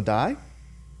anyone was gonna die.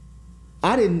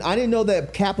 I didn't know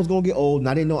that Cap was gonna get old, and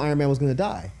I didn't know Iron Man was gonna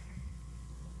die.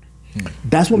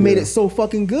 That's what made it so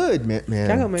fucking good, man. Y'all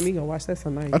gonna make me go watch that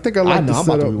tonight. I think I like know, the I'm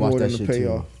about to setup rewatch more that than the shit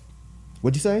payoff. too.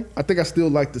 What'd you say? I think I still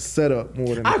like the setup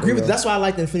more than. I the agree with payoff. that's why I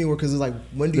liked Infinity War because it's like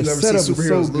when do you The ever see setup was so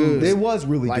superheroes good. lose? It was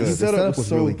really Like, good. the The setup setup was was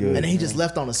so really good. good. And then he just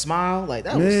left on a smile. Like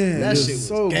that was Man, that it shit was was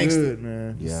so gangster. good,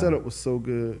 man. The Yeah. setup was so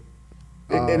good,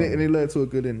 and it led to a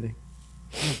good ending.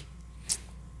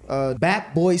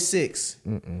 Bat Boy 6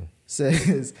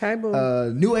 says, Hi,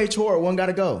 boo. New Age horror, one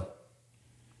gotta go.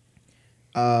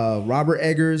 Robert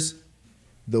Eggers,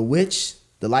 The Witch,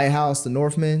 The Lighthouse, The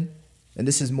Northman. And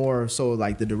this is more so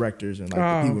like the directors and like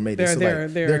the people who made this. So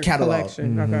like their catalog.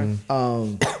 Okay.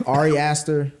 Ari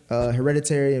Aster,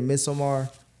 Hereditary and Midsommar.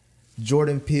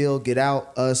 Jordan Peele, Get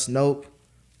Out, Us, Nope.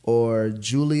 Or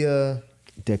Julia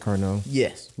Decarno.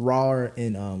 Yes. Raw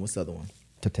and what's the other one?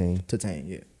 Tatane,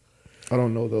 yeah. I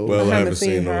don't know those. Well, I I haven't haven't seen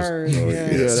seen those. hers, Oh,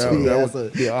 yeah. That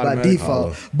would be by automatic.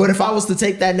 default. But if I was to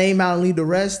take that name out and leave the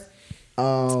rest,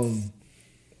 I'm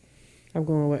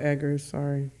going with Eggers.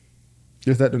 Sorry.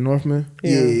 Is that the Northman?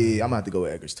 yeah, I'm gonna have to go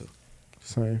with Eggers too.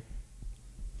 Same.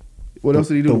 What else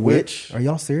did he do? The Witch. Are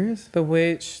y'all serious? The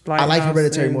Witch. I like Lighthouse,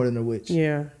 Hereditary and- more than The Witch.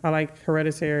 Yeah, I like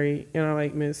Hereditary, and I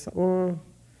like Miss. Well,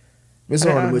 Midsommar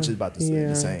and I- The Witch is about the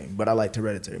yeah. same, but I liked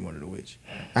Hereditary more than The Witch.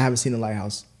 I haven't seen The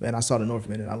Lighthouse, and I saw The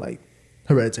Northman, and I like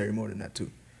Hereditary more than that too.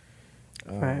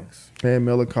 facts. And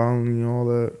Melancholy and all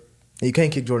that. And you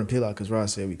can't kick Jordan Peele out because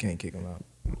Ross said we can't kick him out.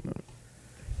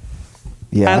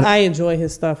 Yeah. I enjoy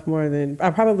his stuff more than I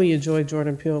probably enjoy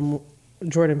Jordan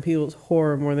Peele's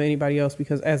horror more than anybody else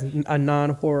because as a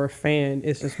non-horror fan,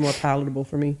 it's just more palatable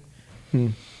for me.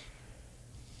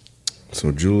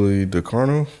 So Julie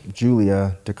DeCarno,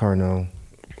 Julia Decarno.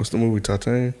 what's the movie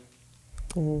Titane?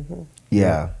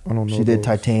 Yeah. I don't know She did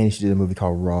those. Titane. She did a movie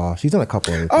called Raw. She's done a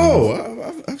couple other things.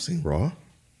 Oh, I've seen Raw.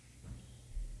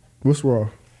 What's Raw?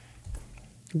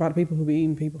 About people who be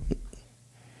eating people.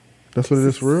 That's what it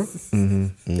is for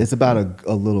real? It's about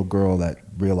a little girl that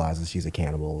realizes she's a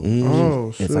cannibal.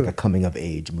 Oh, shit. It's like a coming of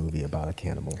age movie about a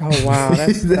cannibal. Oh wow,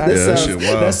 that's Yeah, that shit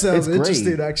wild. That sounds It's great.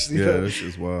 interesting, actually. Yeah, that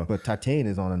shit's wild. But Titane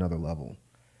is on another level.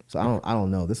 So I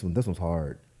don't know. This one's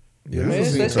hard. Yeah, Man, I've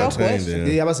seen that's your Titane question. then.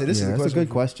 Yeah, I'm about to say this Yeah, is that's the a question. good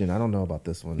question. I don't know about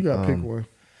this one. You gotta pick one.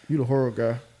 You the horror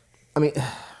guy. I mean, Let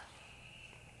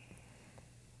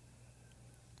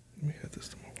me hit this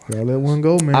to my wife. Gotta let one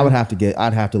go, man. I'd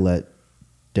have to let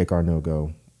Dick Arno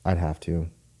go. I'd have to.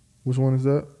 Which one is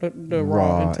that? the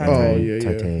Raw and Raw Titane. Oh, and yeah,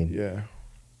 Titane. yeah.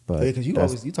 But Because you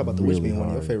that's always talk about The Witch really being one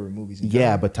of your hard. favorite movies. in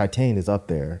Yeah, general. but Titane is up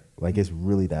there. Like it's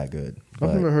really that good. I've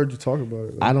But never heard you talk about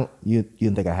it. I don't. You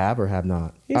didn't think I have or have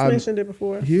not? He's mentioned it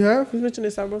before. You have? He's mentioned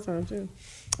it several times too.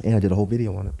 And I did a whole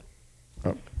video on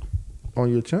it.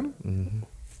 On your channel? And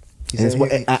it's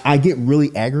what I get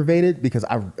really aggravated because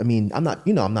I mean I'm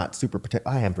not super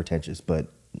I am pretentious, but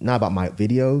not about my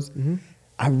videos.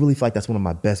 I really feel like that's one of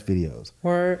my best videos.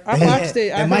 Or I watched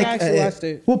it. I and think Mike, I actually watched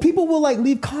it. Well, people will like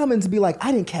leave comments and be like,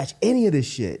 I didn't catch any of this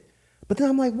shit. But then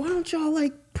I'm like, why don't y'all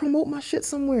like promote my shit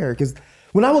somewhere? Because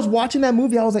when I was watching that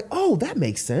movie, I was like, oh, that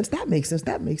makes sense. That makes sense.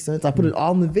 That makes sense. I put it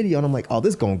all in the video and I'm like, oh,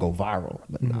 this gonna go viral.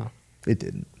 But nah, it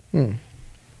didn't.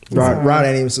 Rod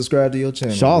ain't even subscribed to your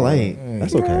channel. Shaw bro. ain't.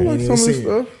 That's I okay. like some of this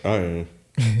stuff. I am.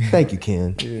 Thank you,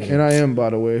 Ken. And I am,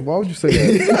 by the way. Why would you say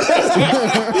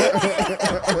that?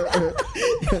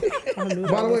 By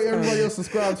the way, everybody else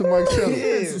subscribe to Mike's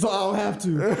channel. So I don't have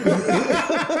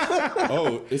to.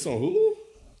 Oh, it's on Hulu?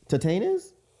 Titane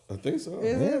is? I think so.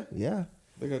 Yeah.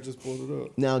 I think I just pulled it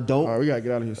up. Now don't. All right, we gotta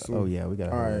get out of here soon. Oh yeah, we got.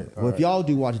 All right, Well, if y'all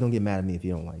do watch it, don't get mad at me if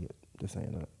you don't like it. Just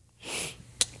saying that.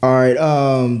 All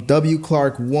right. W.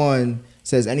 Clark 1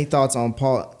 says, any thoughts on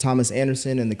Paul Thomas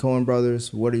Anderson and the Coen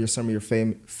brothers? What are some of your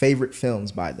favorite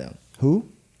films by them? Who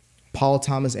Paul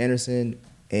Thomas Anderson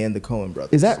and the Coen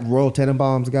brothers. is that? Royal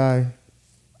Tenenbaums guy?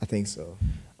 I think so.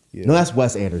 Yeah. No, that's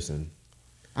Wes Anderson.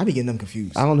 I be getting them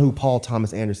confused. I don't know who Paul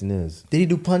Thomas Anderson is. Did he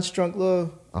do Punch Drunk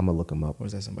Love? I'm gonna look him up. Or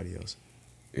is that somebody else?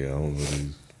 Yeah, I don't know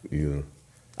these either.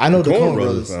 I know the Coen Coen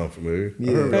brothers brothers. sound familiar.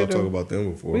 Yeah. I heard They y'all do. talk about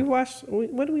them before. We watched.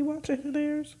 What did we watch of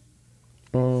theirs?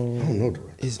 I don't know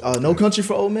director. Is No Country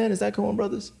for Old Men? Is that Coen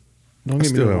brothers? Don't I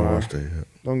give me still the haven't line. watched that yet.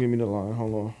 Don't give me the line.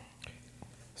 Hold on.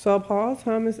 So Paul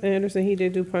Thomas Anderson, he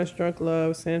did do Punch Drunk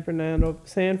Love, San Fernando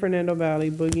Valley,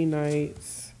 Boogie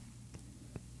Nights,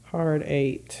 Hard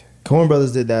 8. Coen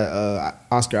brothers did that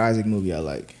Oscar Isaac movie I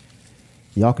like.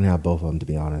 Y'all can have both of them, to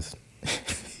be honest.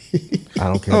 I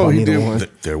don't care Oh, about he either did. one.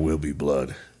 There Will Be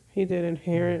Blood. He did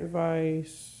Inherent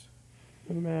Vice,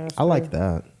 The Master. I like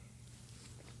that.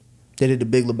 They did The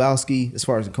Big Lebowski as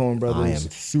far as the Coen brothers. I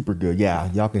am super good.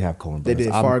 Yeah, y'all can have Coen They brothers.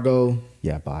 did I'm- Fargo.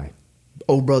 Yeah, bye.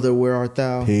 Oh Brother, Where Art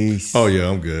Thou? Peace. Oh yeah,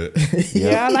 I'm good.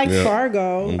 Yeah, I like Yeah.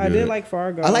 Fargo. I'm I did good. like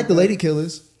Fargo. I like The Lady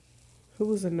Killers. Who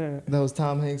was in that? That was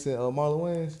Tom Hanks and Marlon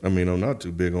Wayans. I mean, I'm not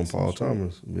too big on Paul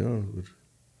Thomas. To be honest with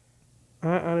you.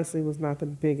 I honestly was not the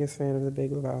biggest fan of The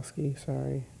Big Lebowski.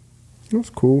 Sorry. That's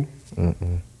cool.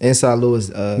 Inside Louis.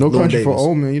 No Llewyn Country for Davis.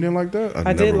 Old Men. You didn't like that? I've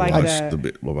I did never like watched that. The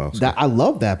Big Lebowski. That I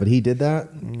love that, but he did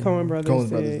that. Coen Brothers Coen did,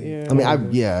 Brothers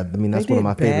did. yeah. I mean, that's They one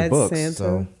of did my favorite Bad books. Santa.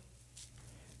 So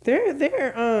Their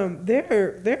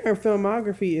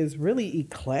filmography is really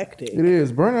eclectic. It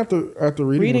is. Burn after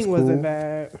reading was cool. Wasn't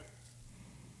bad.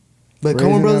 But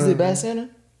Coen Brothers did Bad Santa?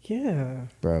 Yeah.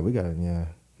 Bro, we got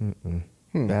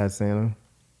Bad Santa.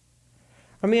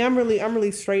 I mean, I'm really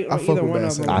straight on either one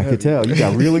of them. I could tell you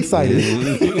got real excited.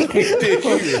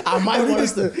 I might want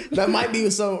us to. That might be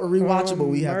some rewatchable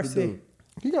we have to do.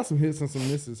 He got some hits and some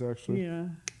misses actually. Yeah.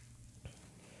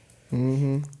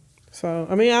 Mm-hmm. So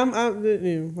I mean,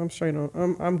 I'm straight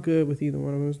on. I'm good with either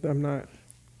one of them. I'm not.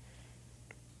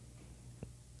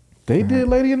 They did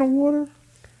Lady in the Water.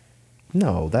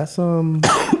 No, that's that's M.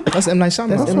 Night Shyamalan. That's M. Night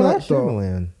That's what I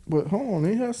Shyamalan. But hold on,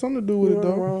 he had something to do with it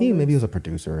though. He maybe was a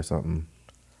producer or something.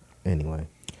 Anyway.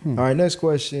 All right, next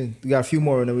question. We got a few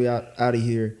more and then we out of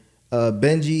here.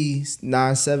 Benji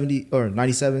 970 or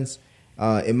 97s.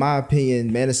 In my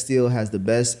opinion, Man of Steel has the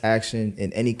best action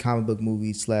in any comic book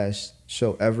movie /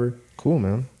 show ever. Cool,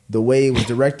 man. The way it was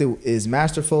directed is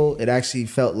masterful. It actually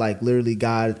felt like literally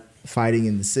God fighting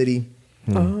in the city.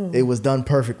 Oh. It was done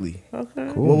perfectly.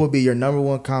 Okay. Cool. What would be your number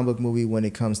one comic book movie when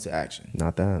it comes to action?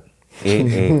 Not that.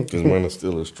 Because Man of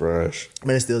Steel is trash.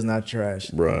 Man of Steel is not trash.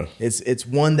 Bruh. It's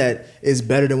one that is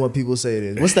better than what people say it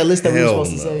is. What's that list that we were Hell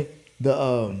supposed to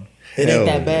no. say? It ain't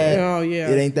that bad. Oh, yeah.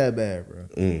 It ain't that bad, bro.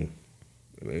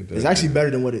 It's actually bad. better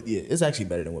than what it. Yeah, it's actually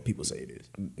better than what people say it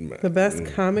is. The best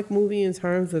comic movie in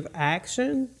terms of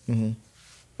action?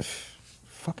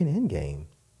 Fucking Endgame.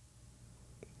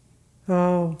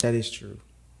 Oh. That is true.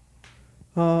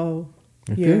 Oh.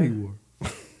 Infinity Yeah. War.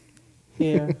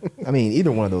 Yeah. I mean,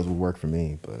 either one of those would work for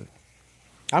me, but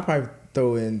I'd probably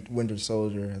throw in Winter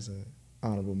Soldier as an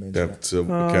honorable mention. Captain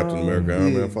America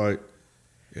Iron Man fight.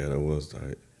 Yeah, that was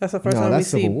tight. That's the first No, time we that's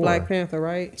see Civil War. Black Panther,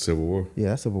 right? Civil War. yeah,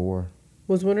 that's Civil War.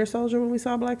 Was Winter Soldier when we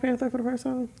saw Black Panther for the first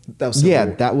time? That was Civil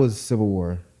War. That was Civil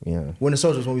War. Yeah. Winter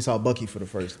Soldier was when we saw Bucky for the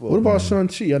first. What about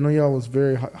Shang-Chi? I know y'all was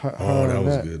very high Oh, that on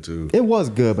was that. good too. It was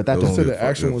good, but that Those don't So good the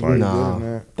action was fight. really nah, good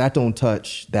in that. that don't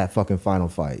touch that fucking final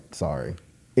fight. Sorry.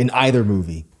 In either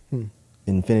movie.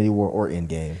 Infinity War or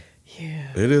Endgame.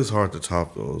 Yeah. It is hard to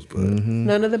top those, but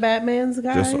None of the Batmans,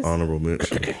 guys? just an honorable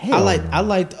mention. I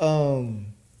liked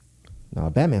No,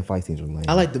 Batman fight scenes were lame.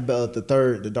 I like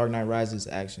the Dark Knight Rises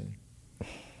action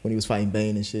when he was fighting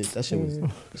Bane and shit. That shit was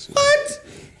what?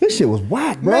 This shit was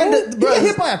whack, bro. Man, He got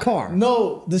hit by a car.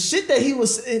 No, the shit that he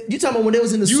was. You talking about when they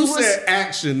was in the You sewers? said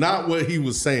action, not what he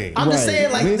was saying. I'm just Right.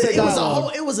 saying, like We ain't said it was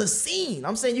dialogue. it was a scene.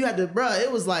 I'm saying you had to, bruh.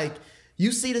 It was like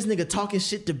you see this nigga talking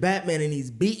shit to Batman and he's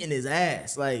beating his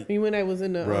ass. Like You when they was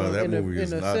in the Bro, that in the movie in is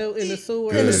the not sewer in the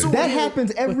sewer. good. That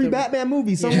happens every the- Batman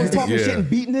movie. Someone's talking Yeah. shit and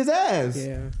beating his ass.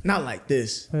 Yeah. not like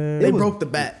this. It They was- broke the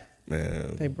bat.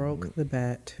 Man, They broke the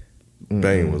bat.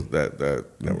 Bane was that.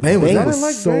 Never Bane Bane I was didn't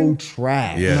like so Bane.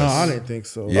 trash. Yes. No, I didn't think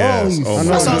so. Yes. Oh, Oh, I my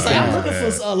know. So I was like, I'm God.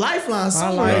 looking for a lifeline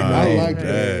somewhere. like I Bane. like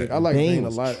Bad. Bane. I like Bane Bane a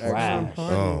was lot. Actually, trash.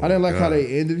 Oh, I didn't like how God.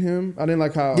 they ended him. I didn't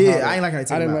like how. Yeah, how I ain't like how they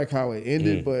took I didn't him out. like how it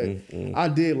ended, but I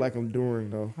did like him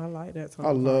during though. I like that. I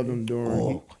loved him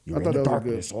during. I thought that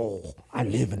was good. Oh, I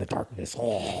live in the darkness.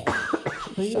 Oh.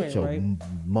 You Shut ain't your right.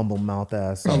 mumble mouth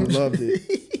ass. I loved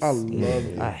it. I loved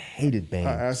it. I hated Bane.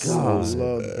 I absolutely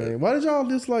loved Bane. Why did y'all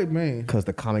dislike Bane? Because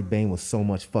the comic Bane was so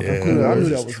much fucking Yeah, cool. I it knew was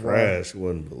that just was trash. It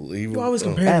wasn't believable. You always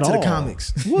compare At it to the all.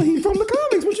 comics. Well, he's from the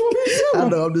comics. What you want me to do? I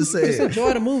know. I'm just saying.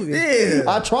 Enjoy the movie. Yeah.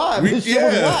 I tried. This shit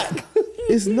was whack.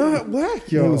 It's not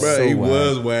whack, y'all. was Bro, so he whack.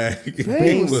 was whack.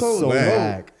 Bane was so dope.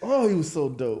 whack. Oh, he was so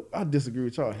dope. I disagree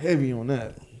with y'all heavy on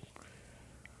that.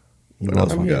 What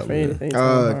else I'm we here got? for man? anything.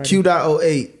 Tom Hardy.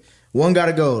 Q.08. One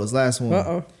gotta go. This last one.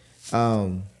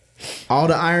 Uh-oh. All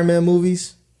the Iron Man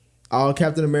movies, all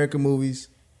Captain America movies,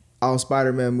 all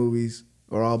Spider-Man movies,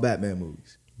 or all Batman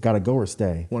movies. Gotta go or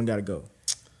stay? One gotta go.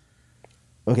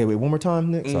 Okay, wait, one more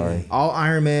time, Nick. Sorry. All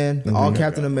Iron Man, all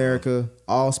Captain America,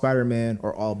 all Spider-Man,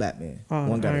 or all Batman. All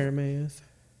One the gotta Iron Mans.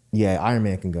 Yeah, Iron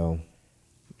Man can go.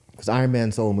 Because Iron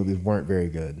Man solo movies weren't very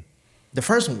good. The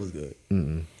first one was good.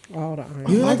 All the Iron You Mans.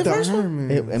 didn't like the first one? Iron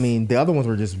Man. I mean, the other ones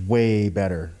were just way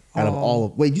better. Out of all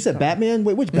of... Wait, you said Batman?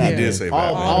 Wait, which He Batman? did say All,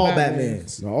 Batman. all Batman.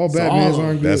 Batmans. No, all So Batmans all-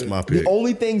 aren't good. That's my pick. The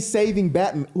only thing saving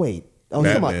Batman... Wait. Oh,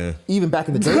 you're talking Batman. about even back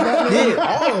in the day, Batman? Yeah,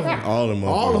 all of them. All them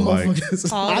All the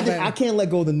motherfuckers. motherfuckers. I can't let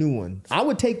go of the new one. I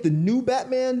would take the new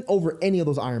Batman over any of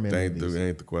those Iron Man That movies.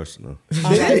 ain't the question though.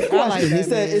 They didn't I like question. It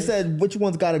Batman. said which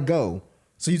one's got to go.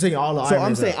 So you taking all the So Iron I'm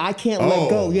Mans saying out. I can't Oh. let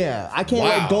go. Yeah, I can't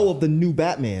let Wow. go of the new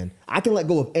Batman. I can let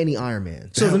go of any Iron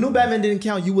Man. So if the new Batman didn't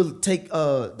count, you would take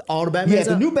all the Batmans Yeah, if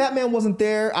the out? new Batman wasn't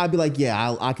there, I'd be like,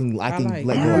 yeah, I can like let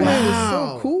go. Iron of Man that.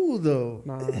 was so cool though.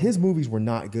 His movies were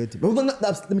not good.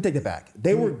 Let me take that back.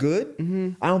 They were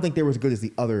good. I don't think they were as good as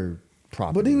the other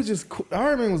property. But he was just cool.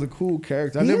 Iron Man was a cool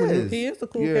character. He I never is. knew. He is a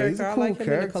cool Yeah, character. he's a I cool like him in the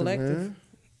character, collective. man.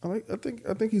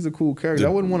 I think he's a cool character. I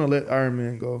wouldn't want to let Iron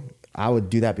Man go. I would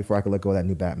do that before I could let go of that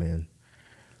new Batman.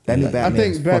 That new I Batman.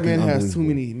 think is Batman fucking has too unbelievable.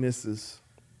 many misses.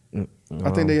 I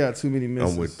think they got too many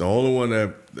misses. I'm with the only one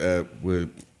that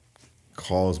would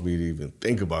cause me to even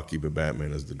think about keeping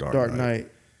Batman is the Dark Knight.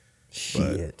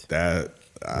 Shit. But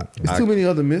It's too many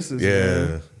other misses. Yeah.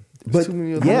 Man. But too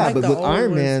many other yeah, like but the with old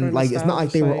Iron ones Man, for like it's not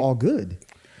like they were nostalgia's all good.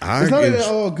 It's not that they're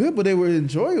all good, but they were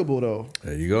enjoyable though.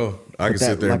 There you go. I can that-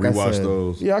 sit there and like I rewatch said-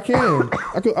 those. Yeah, I can.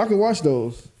 I could watch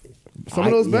those. Some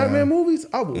of those Batman movies,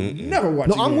 I will never watch.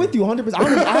 No, I'm again. with you 100%.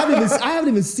 I haven't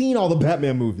even seen all the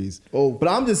Batman movies. Oh. But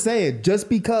I'm just saying, just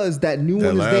because that new That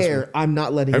one is last there, one. I'm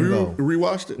not letting Have him you go.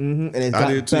 rewatched it? And it I got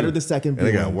did too. better the second And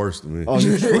it got viewing. worse to me. Oh,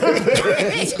 you he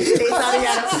thought he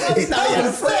had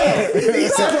a friend. He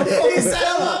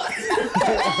said,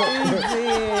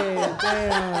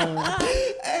 Damn.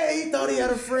 hey, he thought he had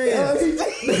a friend.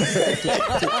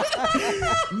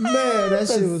 Man, that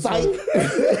shit was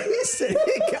He said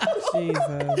he got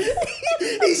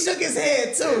Jesus. He shook his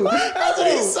head too. That's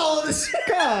what he saw this.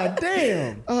 God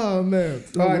damn. Oh man.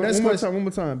 All right, next question. One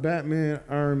more time. Batman,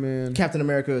 Iron Man. Captain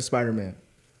America, Spider-Man.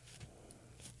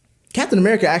 Captain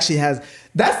America actually has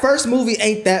that first movie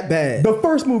ain't that bad. The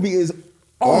first movie is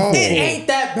awful. It ain't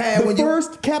that bad. The when you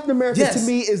first Captain America Yes. to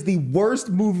me is the worst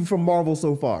movie from Marvel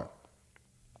so far.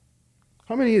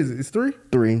 How many is it? It's 3?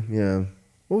 3, yeah.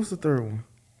 What was the third one?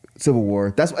 Civil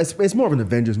War. It's more of an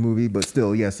Avengers movie, but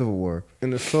still, yeah, Civil War.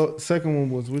 And the second one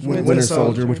was which one? Winter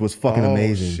Soldier, which was fucking Oh,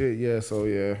 amazing. Shit, yeah. So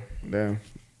yeah, damn.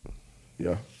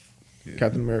 Yeah.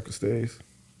 Captain America stays.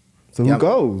 So who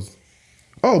goes?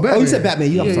 Oh, Batman. Oh, you said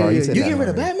Batman. I'm sorry. You said you Batman. get rid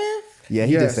of Batman? Yeah,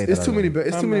 he did Yes, say that. it's too many.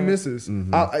 It's too many misses.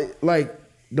 Mm-hmm. I like.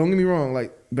 Don't get me wrong.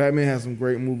 Like Batman has some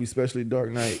great movies, especially Dark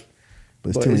Knight. But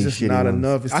it's But too it's many just shitty not ones.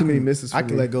 enough. It's too many misses. For I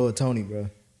can me. let go of Tony, bro.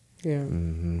 Yeah.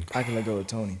 I can let go of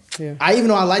Tony. Yeah. I even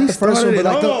though I like the first one, started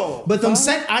but like it all.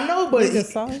 I know, but Nigga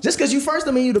saw it. just because you first,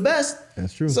 I mean you the best.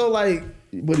 That's true. So like,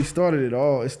 But he started it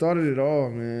all. It started it all,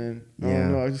 man. I Yeah,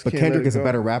 don't know. I just but can't Kendrick let it is a go.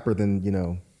 better rapper than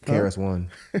KRS One.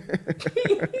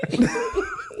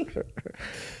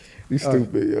 You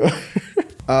stupid,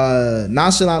 yo.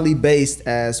 nonchalantly based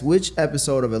as which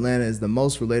episode of Atlanta is the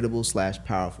most relatable /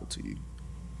 powerful to you?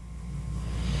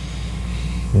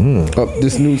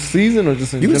 This new season or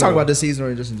just in You can general? talk about this season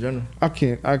or just in general. I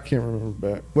can't remember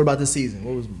back. What about this season?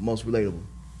 What was most relatable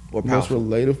or Most powerful?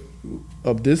 related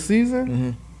of this season?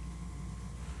 Mm-hmm.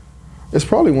 It's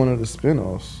probably one of the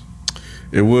spinoffs.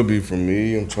 It would be for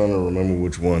me. I'm trying to remember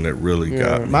which one that really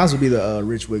got me. Mine would be the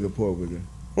rich wigger, poor wigger.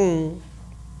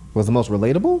 Was the most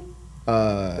relatable?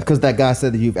 Because that guy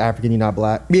said that you're African, you're not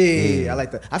black. Yeah, I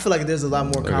like that. I feel like there's a lot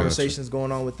more got conversations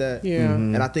going on with that. Yeah.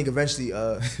 And I think eventually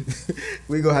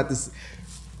we're gonna have to.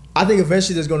 I think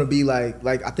eventually there's gonna be like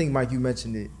I think Mike, you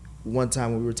mentioned it one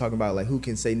time when we were talking about like who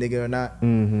can say nigga or not.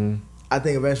 Mm-hmm. I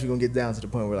think eventually we're gonna get down to the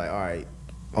point where like, all right,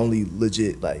 only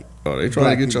legit like. Oh, they trying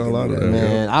black to get people y'all can out do of that. that.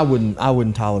 Man, I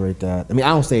wouldn't tolerate that. I mean, I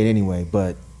don't say it anyway,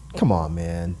 but come on,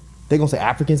 man. They gonna say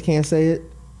Africans can't say it?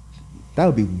 That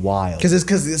would be wild. Cause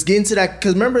it's getting to that.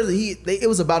 Cause remember it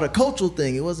was about a cultural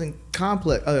thing. It wasn't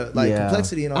complex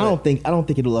complexity and all. I don't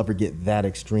think it'll ever get that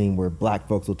extreme where black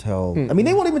folks will tell. Hmm. I mean,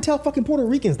 they won't even tell fucking Puerto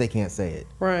Ricans they can't say it.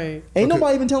 Right. Ain't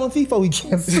nobody even telling FIFO he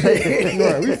can't say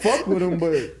it. Right, we fuck with him,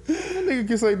 but that nigga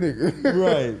can say nigga.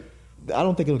 Right. I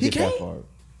don't think it'll get that can't? far.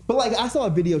 But like, I saw a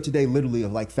video today, literally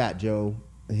of like Fat Joe,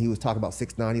 and he was talking about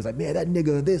 6ix9ine. He's like, man, that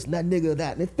nigga this and that nigga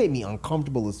that, and it made me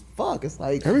uncomfortable as fuck. It's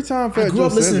like, Every time Fat I grew Joe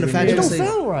up listening to says Fat it, Joe don't say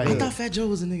sound right. I thought Fat Joe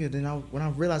was a nigga. Then when I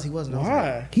realized he wasn't, I was like,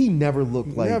 why? he never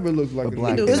looked like Never looked like a a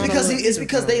black nigga. dude. it's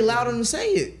because they allowed him to say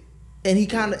it, and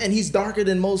he's darker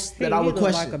than most that I would look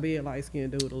question. like a big light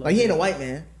skinned dude. Like he ain't a white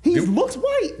man. He looks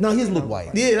white. No, he doesn't look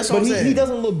white. Yeah, that's what but I'm saying. He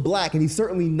doesn't look black, and he's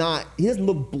certainly not. He doesn't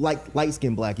look like light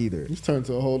skinned black either. He's turned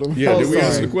to a holder. Yeah, did we sorry.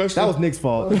 answer the question? That was Nick's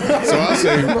fault. So I'll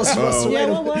say Yeah, what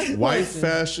was the white question?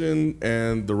 fashion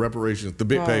and the reparations, the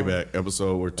big payback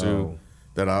episode were two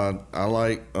that I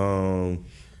like.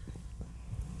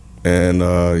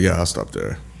 Yeah, I'll stop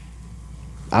there.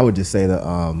 I would just say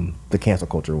the cancel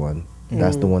culture one.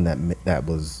 That's the one that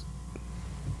was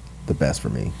the best for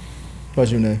me.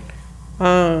 What's your name?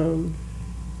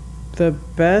 The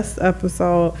best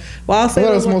episode. Well, I'll I say thought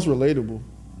it the was one- most relatable.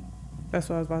 That's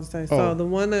what I was about to say. Oh. So the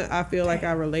one that I feel like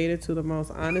I related to the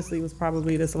most, honestly, was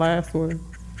probably this last one.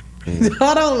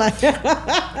 I don't like.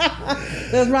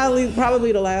 That's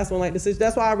probably the last one. Like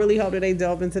that's why I really hope that they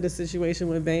delve into the situation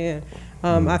with Van.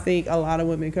 I think a lot of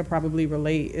women could probably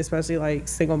relate, especially like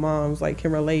single moms, like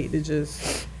can relate to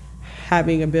just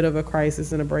having a bit of a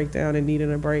crisis and a breakdown and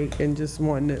needing a break and just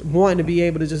wanting to be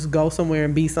able to just go somewhere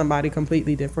and be somebody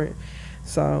completely different.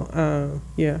 So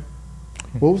yeah.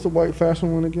 What was the white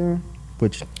fashion one again?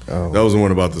 Which that was the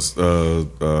one about this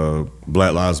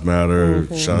Black Lives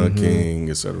Matter, Sean King,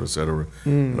 et cetera,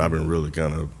 and I've been really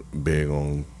kind of big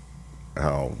on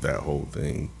how that whole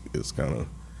thing is kind of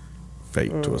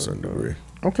fake to a certain degree.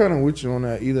 I'm kind of with you on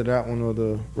that. Either that one or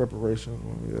the reparations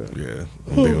one. Yeah,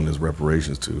 I'm big on this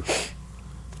reparations too.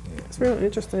 It's real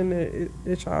interesting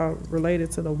that y'all related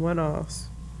to the one-offs.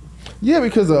 Yeah,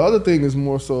 because the other thing is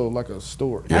more so like a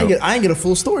story. Yep. I ain't get a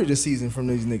full story this season from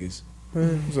these niggas.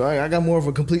 So I got more of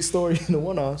a complete story than the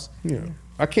one-offs. Yeah,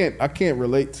 I can't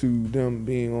relate to them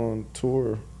being on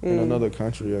tour in another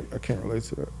country. I can't relate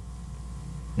to that.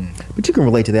 But you can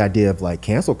relate to the idea of like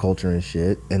cancel culture and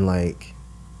shit, and like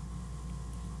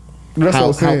That's what I'm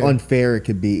how saying. unfair it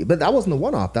could be. But that wasn't a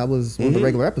one-off. That was one of the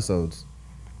regular episodes.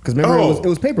 Because remember, it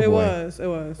was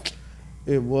Paperboy.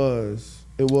 It was.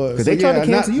 Because they tried to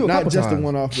cancel you a couple not just times. the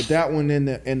one-off, but that one and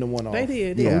the one-off. They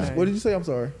did. Yeah. What did you say? I'm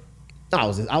sorry. I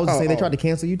was just saying they tried to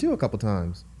cancel you too a couple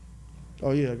times.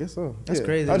 Oh yeah, I guess so. That's Yeah.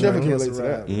 crazy. I definitely Trying to relate to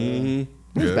that.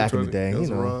 Mm-hmm. It was back in the day, you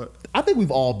know. I think we've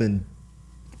all been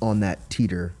on that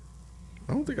teeter.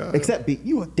 I don't think I. Except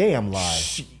you a damn lie.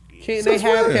 Can't they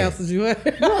have canceled you? Right,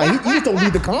 you just don't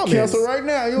read the comments. Cancel right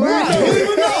now. You Right.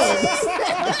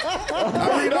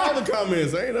 I read all the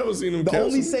comments. I ain't never seen them The cancel.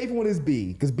 only safe one is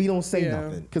B, because B don't say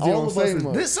nothing. Because he All don't of us say is-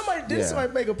 much. Did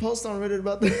somebody make a post on Reddit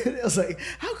about that? It was like,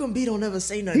 how come B don't ever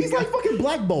say nothing? He's like fucking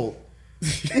Black Bolt.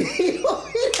 he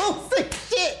don't say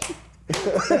shit.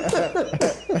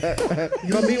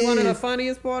 Gonna be one of the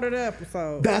funniest part of the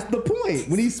episode. That's the point.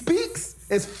 When he speaks,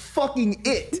 it's fucking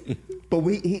it.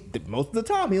 But most of the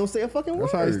time he don't say a fucking word.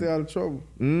 That's how you stay out of trouble.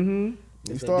 Mm-hmm.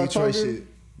 You start Detroit talking, shit.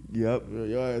 Yep.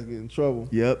 your ass get in trouble.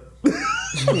 Yep.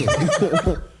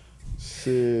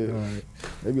 Shit.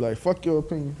 They be like, fuck your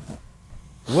opinion.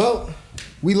 Well,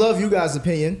 we love you guys'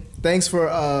 opinion. Thanks for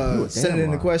You a sending damn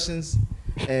in the lie. questions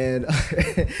and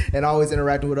and always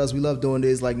interacting with us. We love doing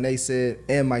this. Like Nate said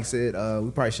and Mike said,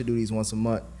 we probably should do these once a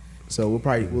month. So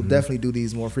we'll definitely do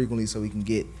these more frequently so we can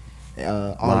get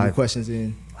all the Live. questions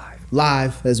in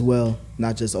live as well,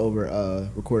 not just over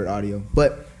recorded audio.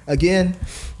 But again,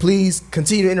 please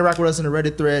continue to interact with us in the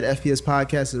Reddit thread. FPS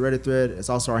Podcast is the Reddit thread. It's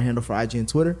also our handle for IG and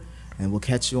Twitter. And we'll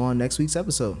catch you on next week's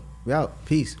episode. We out.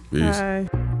 Peace. Peace. Bye.